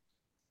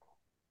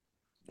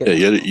 Yeah,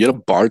 you had a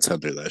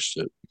bartender that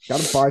shit.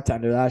 Got a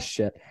bartender that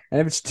shit.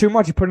 And if it's too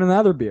much, you put in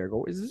another beer.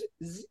 Go.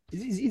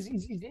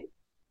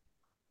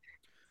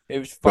 It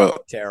was fucking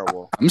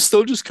terrible. I'm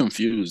still just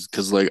confused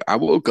because like I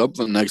woke up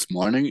the next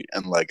morning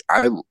and like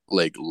I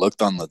like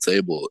looked on the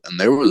table and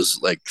there was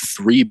like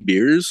 3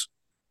 beers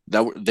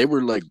they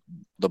were like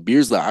the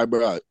beers that I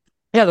brought.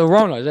 Yeah, the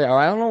Ronas. Yeah,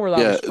 I don't know where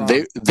that was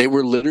from. they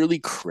were literally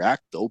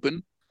cracked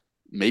open,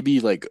 maybe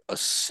like a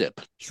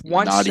sip,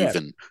 One not sip.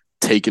 even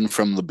taken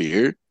from the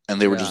beer,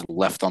 and they were just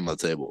left on the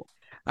table.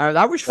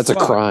 That was That's a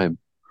fucked. crime.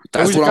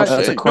 That's what I'm saying.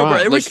 That's a No, bro,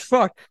 crime. it was Like,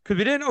 fucked because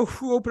we didn't know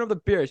who opened up the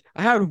beers.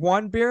 I had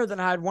one beer, then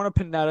I had one of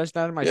Panetta's,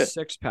 then I had my Yeah.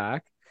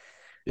 6-pack.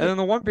 Yeah. And then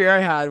the one beer I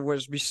had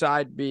was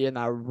beside me in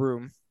that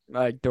room,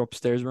 like the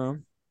upstairs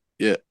room.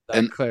 yeah, That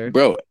and cleared.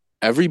 bro,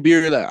 every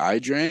beer that I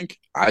drank,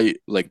 I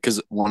like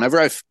because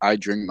whenever I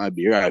drink my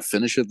beer, I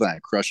finish it then I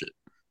crush it.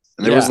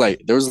 And Yeah.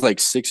 there was like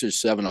 6 or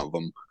 7 of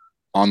them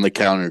on the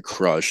counter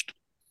crushed.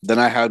 Then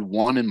I had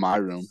one in my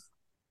room.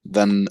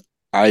 Then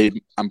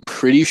I'm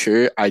pretty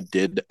sure I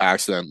did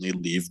accidentally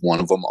leave one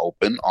of them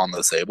open on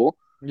the table,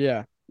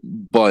 Yeah.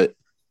 but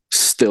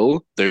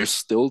still, there's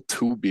still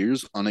 2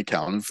 beers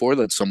unaccounted for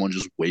that someone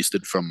just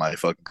wasted from my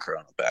fucking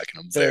Corona pack,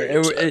 and I'm very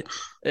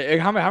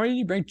upset. How many did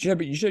you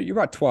bring? You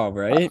brought 12,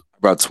 right?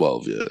 About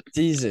 12, yeah.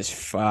 Jesus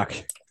fuck.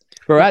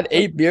 Bro, I had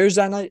 8 beers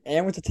that night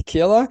and with the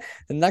tequila.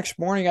 The next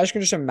morning, I just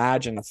can just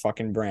imagine the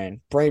fucking brain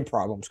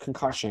problems,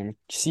 concussion,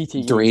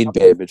 CTE. Drain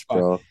damage,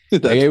 bro.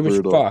 That's Like, it was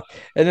brutal. fuck.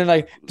 And then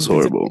like, It's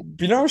horrible.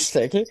 you know, what I was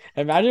thinking.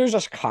 Imagine it was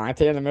just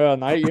content in the middle of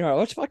the night. You know,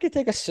 let's fucking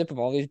take a sip of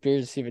all these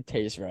beers and see if it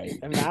tastes right.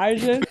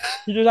 Imagine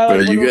you just had like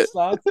Bro, you little get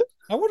stuff.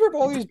 I wonder if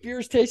all these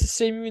beers taste the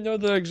same, even though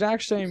they're the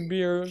exact same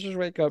beer. Let's just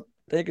wake up,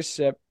 take a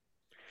sip.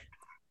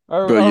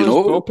 bro, you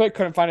know Bill Pitt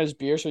couldn't find his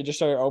beer, so he just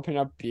started opening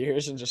up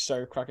beers and just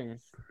started cracking it.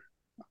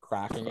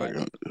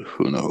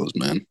 who knows,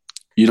 man.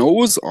 You know what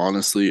was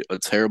honestly a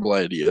terrible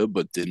idea,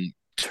 but didn't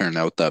turn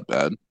out that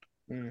bad?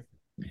 Mm.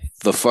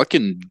 The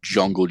fucking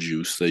jungle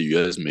juice that you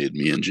guys made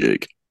me and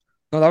Jake.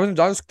 No,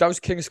 that was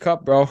King's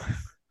Cup, bro.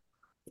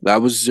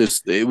 That was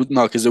just it was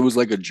not because it was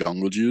like a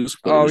jungle juice,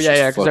 but it Oh was yeah, just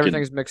yeah, because fucking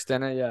everything's mixed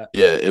in it. Yeah.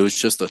 yeah, it was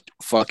just a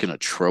fucking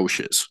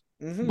atrocious.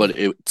 Mhm. But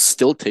it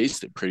still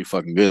tasted pretty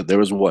fucking good. There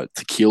was what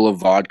tequila,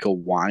 vodka,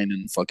 wine,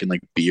 and fucking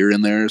like beer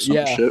in there or some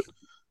Yeah. shit.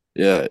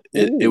 Yeah,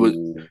 it was.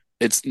 Ooh.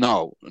 It's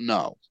no.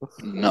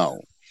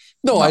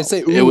 No, I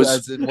say ooh it was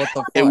as in what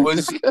the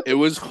fuck. it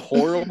was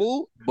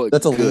horrible, but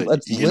That's good.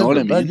 that's You liver. know what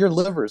I mean? Your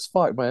liver is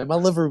fucked, man. My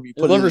liver would be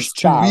Your put in liver's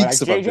 2 chow.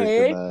 weeks Like if I'm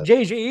drinking that.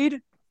 JJ.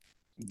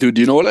 Dude,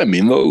 do you know what I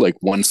mean though? Like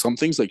when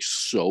something's like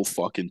so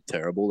fucking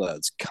terrible that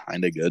it's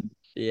kind of good.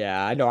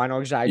 Yeah, I know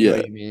exactly Yeah.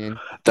 what you mean.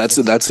 That's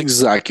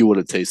exactly what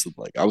it tasted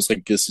like. I was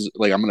like, this is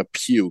like I'm gonna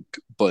puke,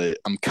 but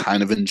I'm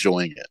kind of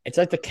enjoying it. It's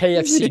like the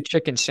KFC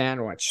chicken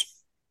sandwich.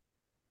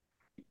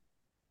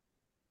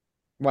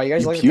 Why you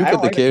guys You like? puke I at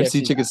don't the like KFC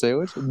KFC chicken guy.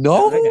 sandwich? I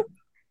No. like it.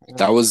 Really?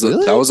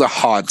 That was a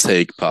hot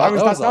take, Pop.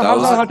 That was not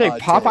a hot take.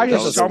 Popeyes That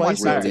is was so a much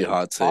really better.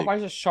 hot take.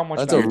 Popeyes is so much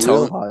That's better. a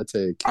real hot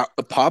take.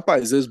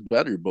 Popeyes is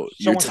better, but So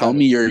you're much telling better.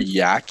 me you're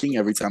yakking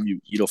every time you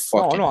eat a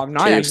fucking No, I'm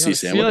not. KFC I just feel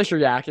sandwich. like you're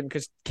yakking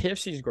because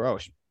KFC is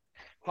gross.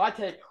 Hot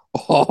take.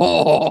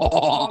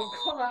 Oh,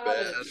 Come at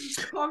it.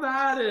 Come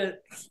at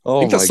it. I oh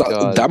think my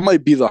god. that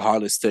might be the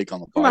hottest take on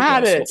the Come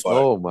at podcast so it. far.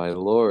 Oh my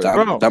lord.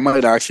 Bro, That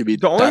might actually be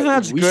the only thing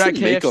that's we good should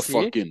at make a KFC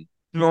fucking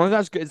The only thing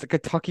that's good is the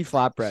Kentucky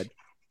flatbread.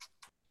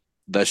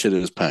 that shit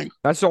is pang.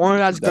 That's the only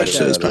that's good. That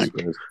shit is there.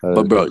 pang.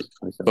 But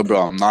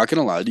bro, I'm not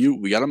gonna lie to you.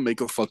 We gotta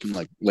make a fucking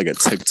like a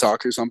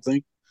TikTok or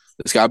something.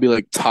 It's gotta be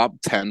like top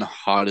 10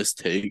 hottest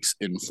takes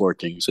in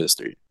 4kings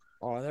history.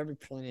 Oh, there'd be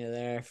plenty of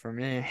there for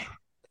me.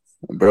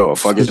 Bro,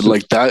 fucking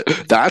like that.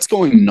 That's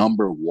going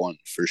 #1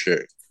 for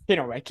sure. You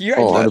know, like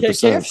 100%.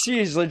 KFC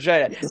is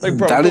legit. Like,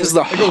 bro, that is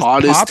the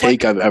hottest Popeye,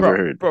 take I've ever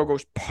heard. Bro, it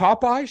goes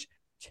Popeyes,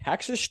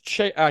 Texas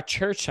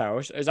Church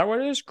House. Is that what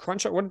it is?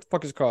 Crunch. What the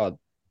fuck is it called?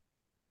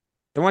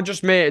 The one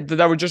just made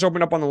that would just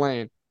open up on the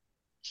lane.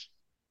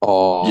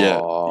 Oh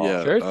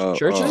yeah.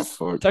 Churches?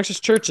 Texas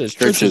churches.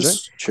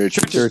 Churches.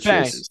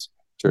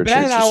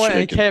 Then I went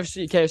and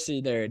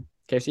KFC there.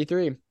 KFC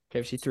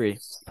 3.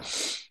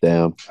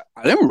 Damn.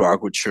 I didn't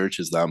rock with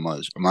churches that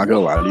much. I'm not gonna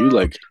lie to you.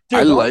 Like, Dude,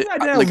 I I liked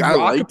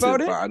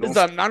about it, it, but I don't. is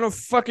the amount of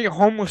fucking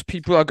homeless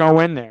people that go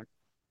in there.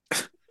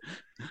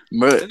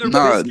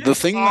 Nah, the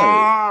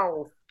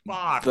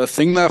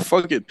thing that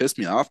fuck. fucking pissed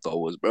me off though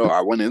was, bro,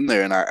 I went in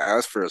there and I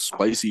asked for a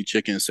spicy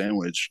chicken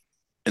sandwich,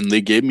 and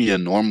they gave me a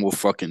normal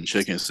fucking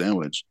chicken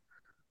sandwich.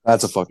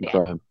 That's a fucking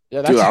crime.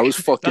 Yeah, dude, I was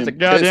fucking that's a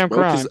goddamn pissed,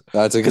 bro, crime.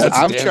 That's a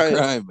goddamn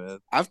crime, man.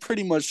 I've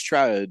pretty much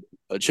tried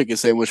a chicken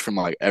sandwich from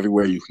like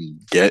everywhere you can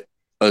get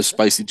a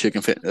spicy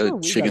chicken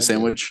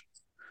sandwich,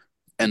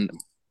 and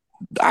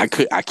I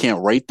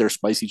can't rate their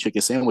spicy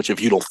chicken sandwich if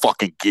you don't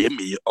fucking give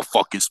me a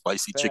fucking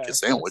spicy chicken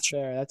sandwich.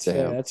 That's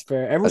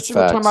fair. Every That's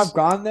single time facts. I've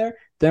gone there,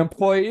 the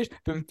employees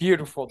been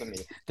beautiful to me.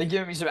 They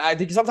give me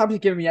sometimes they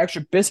give me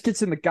extra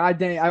biscuits in the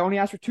goddamn. I only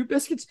ask for 2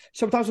 biscuits.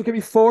 Sometimes they'll give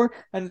me 4,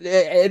 and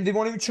they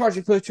won't even charge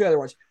me for the 2 other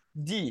ones.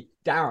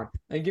 Down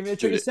and give me a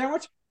chicken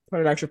sandwich. Put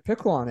an extra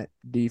pickle on it.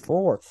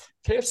 D4.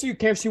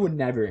 KFC would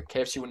never.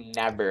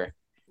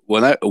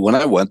 When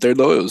I went there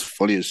though, it was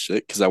funny as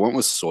shit because I went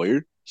with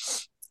Sawyer.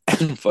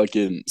 And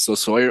fucking so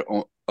Sawyer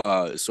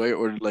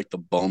ordered like the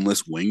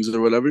boneless wings or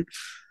whatever.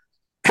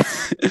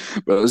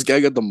 Bro, this guy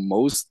got the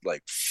most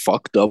like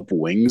fucked up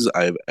wings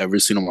I've ever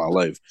seen in my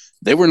life.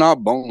 They were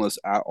not boneless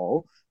at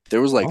all.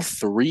 There was like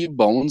 3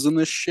 bones in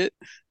this shit,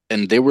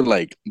 and they were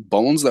like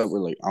bones that were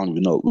like I don't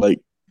even know, like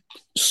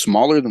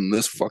smaller than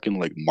this fucking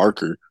like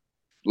marker,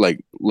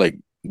 like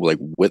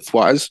width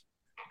wise.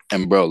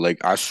 And bro,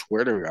 like I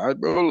swear to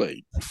God, bro,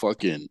 like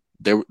fucking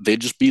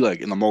they'd just be like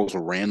in the most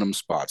random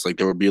spots. Like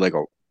there would be like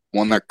a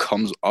one that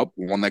comes up,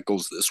 one that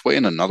goes this way,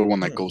 and another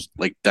one that goes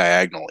like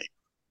diagonally.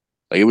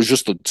 Like it was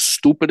just the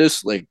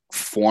stupidest like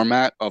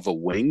format of a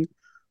wing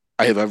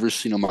I have ever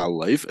seen in my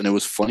life, and it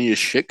was funny as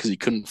shit because he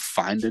couldn't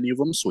find any of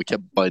them, so he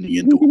kept biting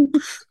into them.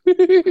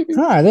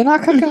 Huh, they're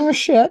not cooking their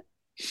shit.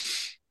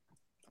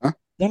 Huh?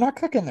 They're not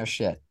cooking their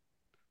shit.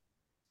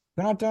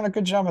 They're not doing a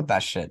good job with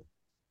that shit.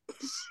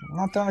 They're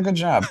not doing a good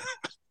job.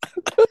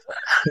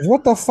 'Cause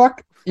what the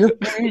fuck? You're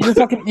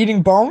fucking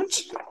eating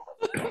bones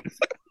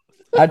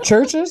at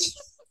churches?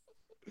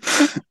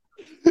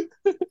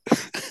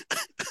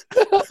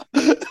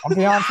 I'm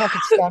beyond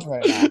fucking stunned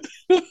right now.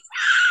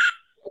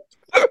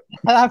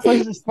 That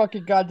place is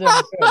fucking goddamn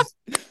good.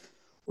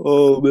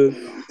 Oh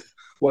man,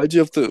 why'd you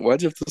have to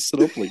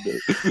sit up like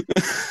that?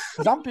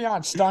 Because I'm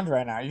beyond stunned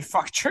right now. You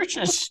fuck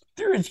churches,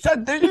 dude.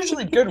 They're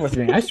usually good with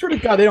me. I swear to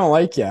God, they don't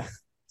like you. I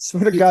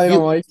swear to God, they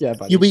don't like you,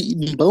 buddy. You eat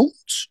me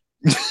bones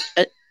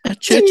at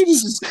church?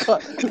 Just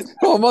cut.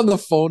 Bro, I'm on the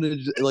phone and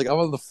I'm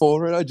on the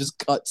phone right now. It just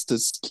cuts to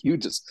skew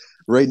just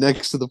right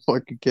next to the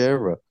fucking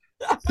camera.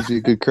 Gives you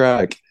a good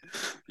crack.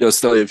 Yo,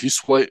 Stelly, if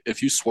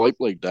you swipe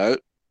like that,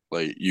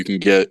 like you can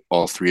get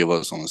all three of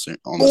us on the screen.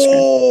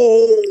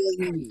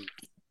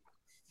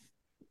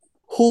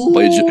 Oh,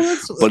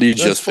 But he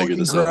that's just figured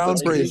this out.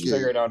 That's He just crazy.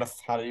 figured out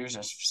how to use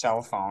his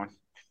cell phone.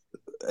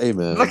 Hey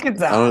man, Look at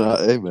that. I don't know.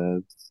 Hey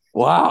man,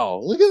 wow,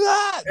 look at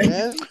that,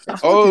 man.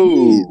 That's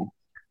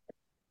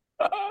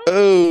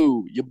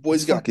Oh, your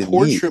boy's That's got fucking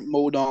portrait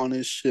mode on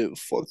his shit.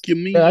 Fuck you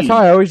mean? Yeah, that's how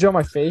I always do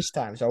my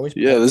FaceTime. It's always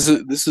Yeah, this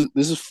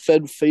is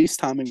Fed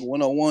FaceTiming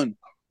 101.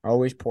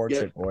 always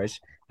portrait, boys.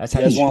 That's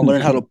You how guys want to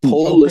learn how to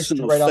pull? focus Listen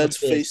to right on the Fed's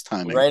face.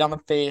 FaceTiming. Right on the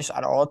face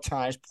at all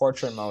times.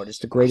 Portrait mode. It's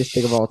the greatest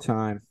thing of all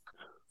time.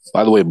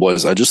 By the way,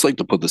 boys, I just like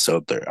to put this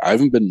out there. I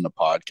haven't been in a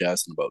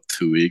podcast in about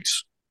 2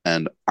 weeks,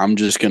 and I'm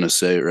just gonna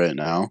say it right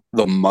now: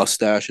 the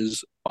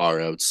mustaches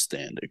are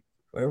outstanding.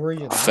 Where were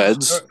you?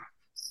 Feds.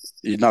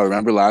 You know,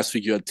 remember last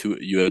week you had two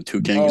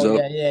kings up?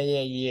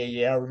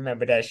 Yeah. I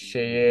remember that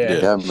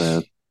shit. Yeah,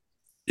 man.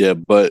 Yeah,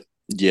 but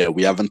yeah,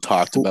 we haven't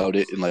talked about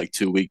it in like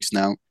 2 weeks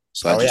now.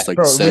 So I just like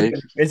Bro, to say,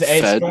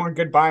 it's going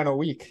goodbye in a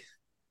week.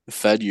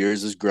 Fed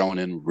yours is growing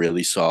in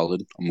really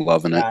solid. I'm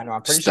loving it. Yeah, no,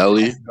 I'm pretty sure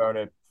about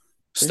it.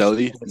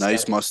 Stelly,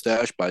 nice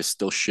mustache, but I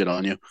still shit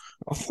on you.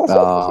 Oh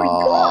my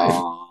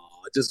God.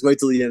 Just wait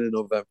till the end of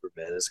November,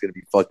 man. It's gonna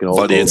be fucking all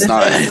Buddy, it's over.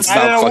 not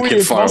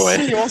fucking far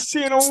away. We'll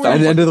see in a week. At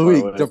the end of the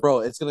week, away. bro.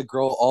 It's gonna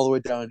grow all the way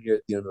down here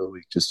at the end of the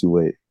week. Just you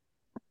wait.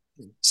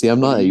 See, I'm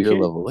not at your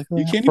level. Look at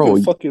You that, can't bro.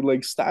 even fucking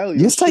like style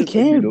your Yes, I shit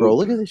can, like me, bro. though.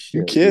 Look at this shit.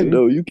 You can't, dude.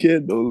 though. You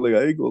can't, though. Like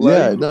I ain't gonna lie.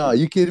 Yeah, no,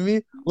 you kidding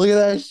me? Look at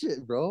that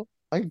shit, bro.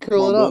 I can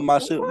curl it bro, up. my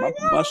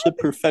shit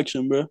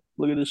perfection, bro.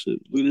 Look at this shit.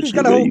 Look at this He's shit.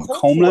 got a Bro. whole You comb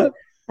comb for that? it.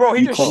 Bro,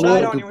 he You just comb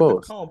shat that? on Do you with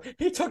both. the comb.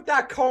 He took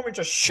that comb and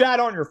just shat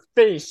on your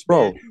face,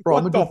 Bro, man. I'm What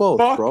gonna the do both,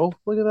 fuck? bro.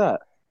 Look at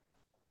that.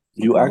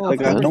 You act like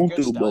I Pretty don't good,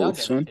 do Stella. I'll both,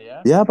 give it son. to you.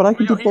 Yeah, but I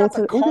can Yo, do he got both.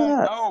 the Look at comb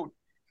that. out.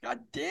 God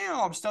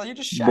damn, Stella, you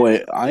just shat Boy, on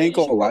your I ain't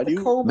face. gonna You lie got to the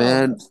you. comb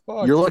Man, out.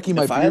 What the you're fuck? lucky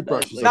my If I beard had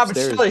brush that, is Nah, but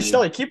upstairs.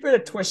 Stella, dude. keep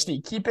it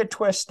twisty. Keep it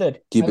twisted.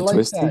 Keep I it like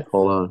twisty. that.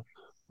 Hold on,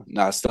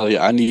 Nah, Stelly,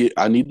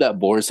 I need that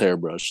boar's hair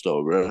brush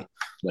though, bro.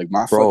 Like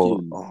my bro.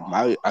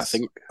 fucking I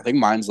think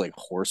mine's like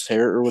horse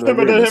hair or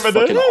whatever. And it's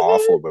fucking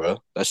awful, bro.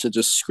 That shit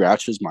just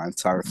scratches my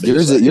entire face.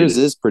 Yours I hate yours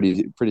it. is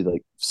pretty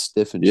like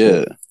stiff and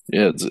Yeah,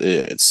 shit. yeah,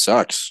 it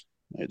sucks.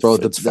 Bro,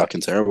 It's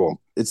fucking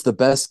terrible. It's the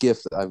best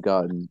gift I've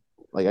gotten.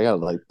 Like I got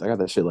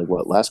that shit like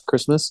what, last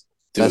Christmas?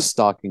 Dude. Best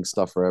stocking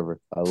stuff forever.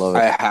 I love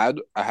it.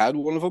 I had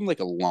one of them like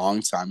a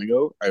long time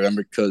ago. I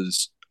remember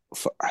because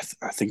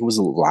I think it was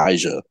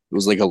Elijah. It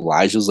was like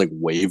Elijah's like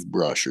wave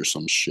brush or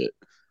some shit,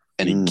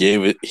 and he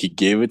gave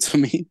it to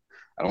me.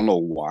 I don't know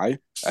why.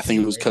 I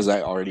think it was because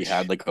I already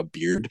had like a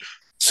beard.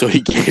 So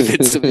he gave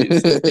it to me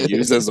to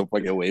use as a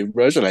fucking wave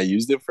brush, and I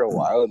used it for a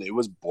while, and it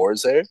was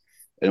boar's hair,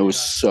 and it was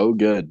so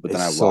good. But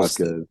then I lost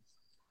it.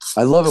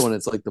 I love it when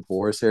it's like the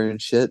boar's hair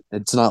and shit.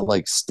 It's not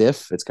like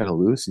stiff. It's kind of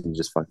loose, and you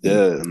just fucking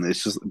and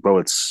it's just, bro,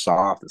 it's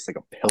soft. It's like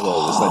a pillow.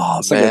 Oh,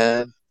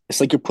 It's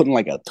like you're putting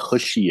like a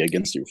tushy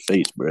against your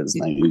face, bro. It's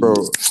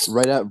nice,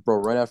 right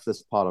after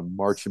this pot, I'm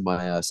marching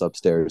my ass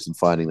upstairs and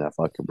finding that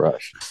fucking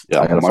brush.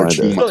 Yeah, I gotta find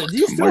it. So, do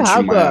you still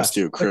have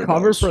the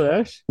cover for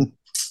this?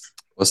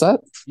 What's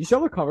that? You still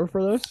have a cover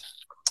for this?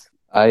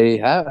 I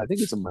have. I think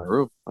it's in my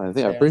room. I'm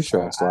pretty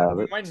sure I still have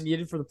We it. might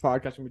need it for the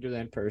podcast when we do that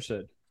in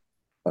person.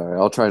 All right,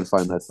 I'll try and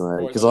find that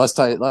tonight. Because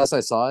last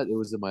I saw it, it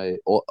was in my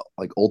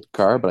old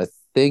car, but I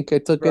think I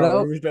took it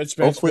out.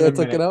 Hopefully, I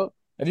took it out.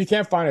 If you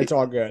can't find it, it's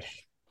all good.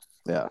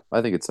 Yeah,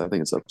 I think it's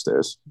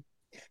upstairs.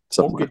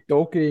 Okie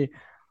dokie.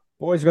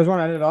 Boys, you guys want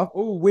to end it off?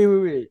 Oh,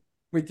 wait.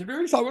 Did we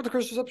already talk about the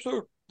Christmas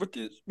episode?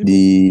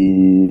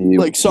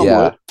 Like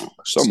somewhat.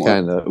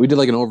 Kind of. We did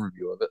like an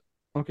overview of it.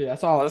 Okay,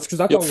 that's all. That's because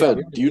that's all. Fed,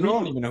 we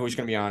don't even know who's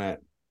gonna be on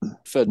it.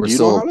 Fed, do you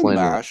know how to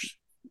mash?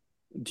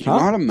 Do you know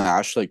how to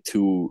mash like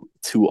two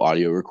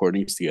audio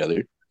recordings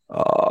together?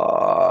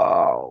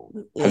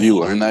 Have you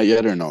learned that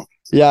yet or no?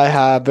 Yeah, I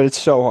have, but it's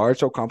so hard,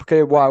 so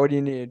complicated. Why? What do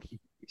you need?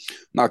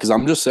 No, because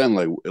I'm just saying,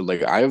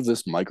 like I have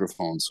this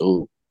microphone,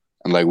 so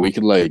and like we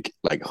could like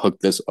hook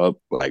this up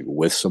like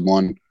with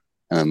someone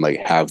and then like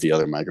have the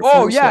other microphone.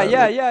 Oh yeah.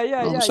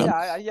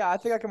 I I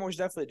think I can most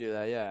definitely do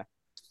that. Yeah.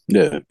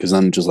 Yeah, because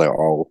then just like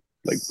all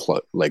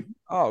like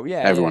Oh yeah,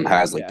 everyone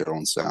has yeah. their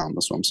own sound.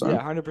 That's what I'm saying.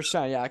 Yeah,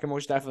 100%. Yeah, I can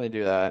most definitely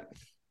do that.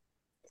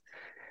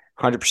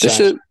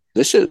 100%.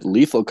 This shit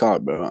lethal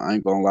caught, bro. I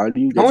ain't gonna lie to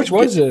you. How much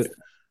was it?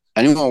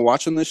 Anyone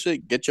watching this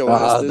shit, get your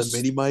ass The this.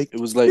 mini mic. It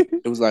was like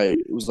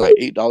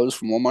 $8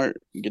 from Walmart.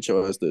 Get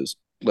your ass this.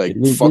 Like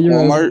fuck your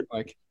ass Walmart.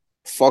 like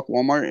Fuck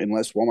Walmart.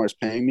 Unless Walmart's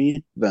paying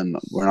me, then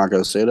we're not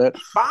gonna say that.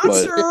 But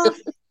sponsor.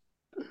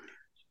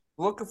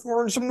 Looking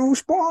for some new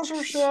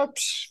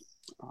sponsorships.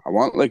 I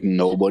want like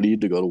nobody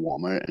to go to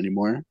Walmart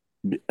anymore.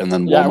 And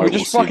then Yeah, Walmart we will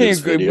just see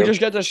this fucking we video. just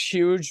get this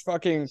huge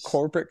fucking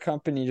corporate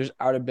company just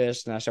out of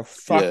business. So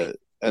fuck. Yeah.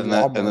 And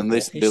Walmart, then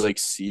they like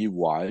see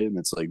why, and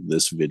it's like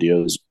this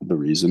video is the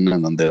reason,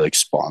 and then they like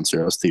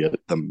sponsor us to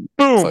get them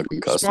Boom.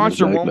 fucking customers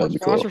Sponsor back. Walmart That'd be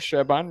cool.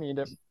 sponsorship. I need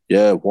it.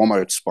 Yeah,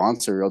 Walmart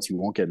sponsor, or else you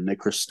won't get Nick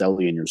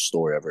Cristelli in your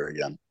store ever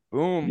again.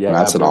 Boom. Yeah,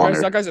 That's an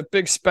honor. That guy's a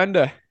big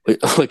spender.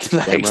 Like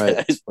that Damn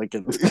right. guy's like,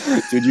 dude,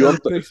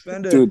 Big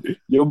spender. dude,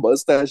 your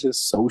mustache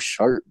is so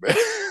sharp, man.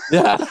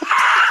 Yeah.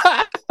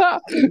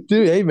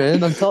 Dude, hey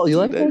man, I'm telling you,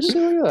 like that shit.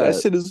 Look at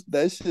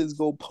That shit is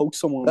gonna poke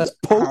someone's That's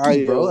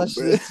pokey, eye bro. out,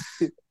 That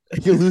shit,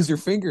 you lose your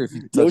finger if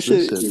you touch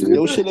this shit, dude.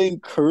 Your shit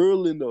ain't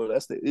curling though.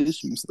 That's the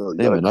issue. Still,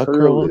 Hey man, I'll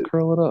curl it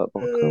up.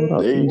 I'll curl it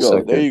up. There you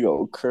go. There you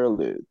go. Curl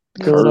it.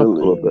 Curl it up a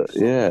little bit.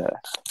 Yeah.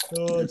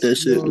 Let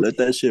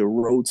that shit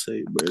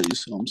rotate, bro. You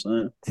see what I'm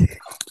saying?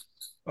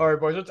 All right,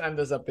 boys, let's end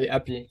this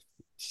epi.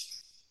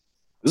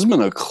 This has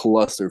been a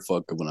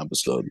clusterfuck of an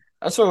episode.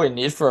 That's what we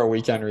need for a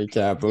weekend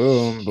recap.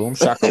 Boom, boom,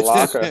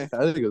 shakalaka.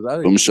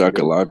 Boom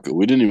shakalaka.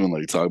 We didn't even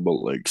like talk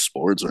about like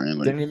sports or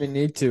anything. Didn't even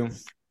need to.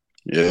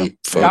 Yeah.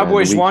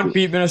 Cowboys won,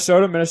 beat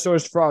Minnesota.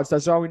 Minnesota's frauds.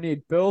 That's all we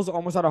need. Bills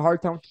almost had a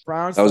hard time with the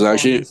Browns. That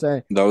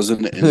was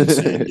an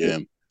insane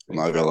game. I'm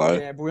not gonna lie.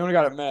 Yeah, but we only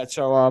got a minute,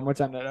 so let's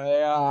end it.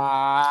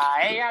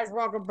 Hey guys,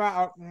 welcome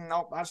back.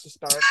 Nope, that's the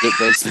start.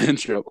 That's the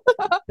intro.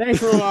 Thanks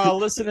for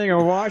listening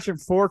and watching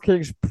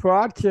 4kings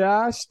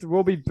podcast.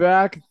 We'll be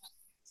back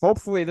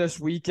hopefully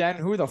this weekend.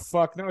 Who the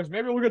fuck knows?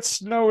 Maybe we'll get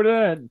snowed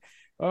in.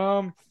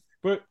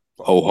 But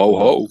ho ho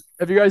ho.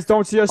 If you guys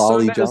don't see us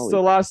Holly Sunday, it's jolly.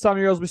 the last time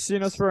you guys will be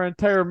seeing us for an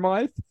entire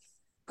month.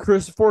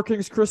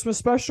 4kings Christmas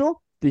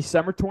special,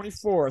 December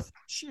 24th.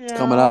 It's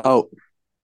coming out.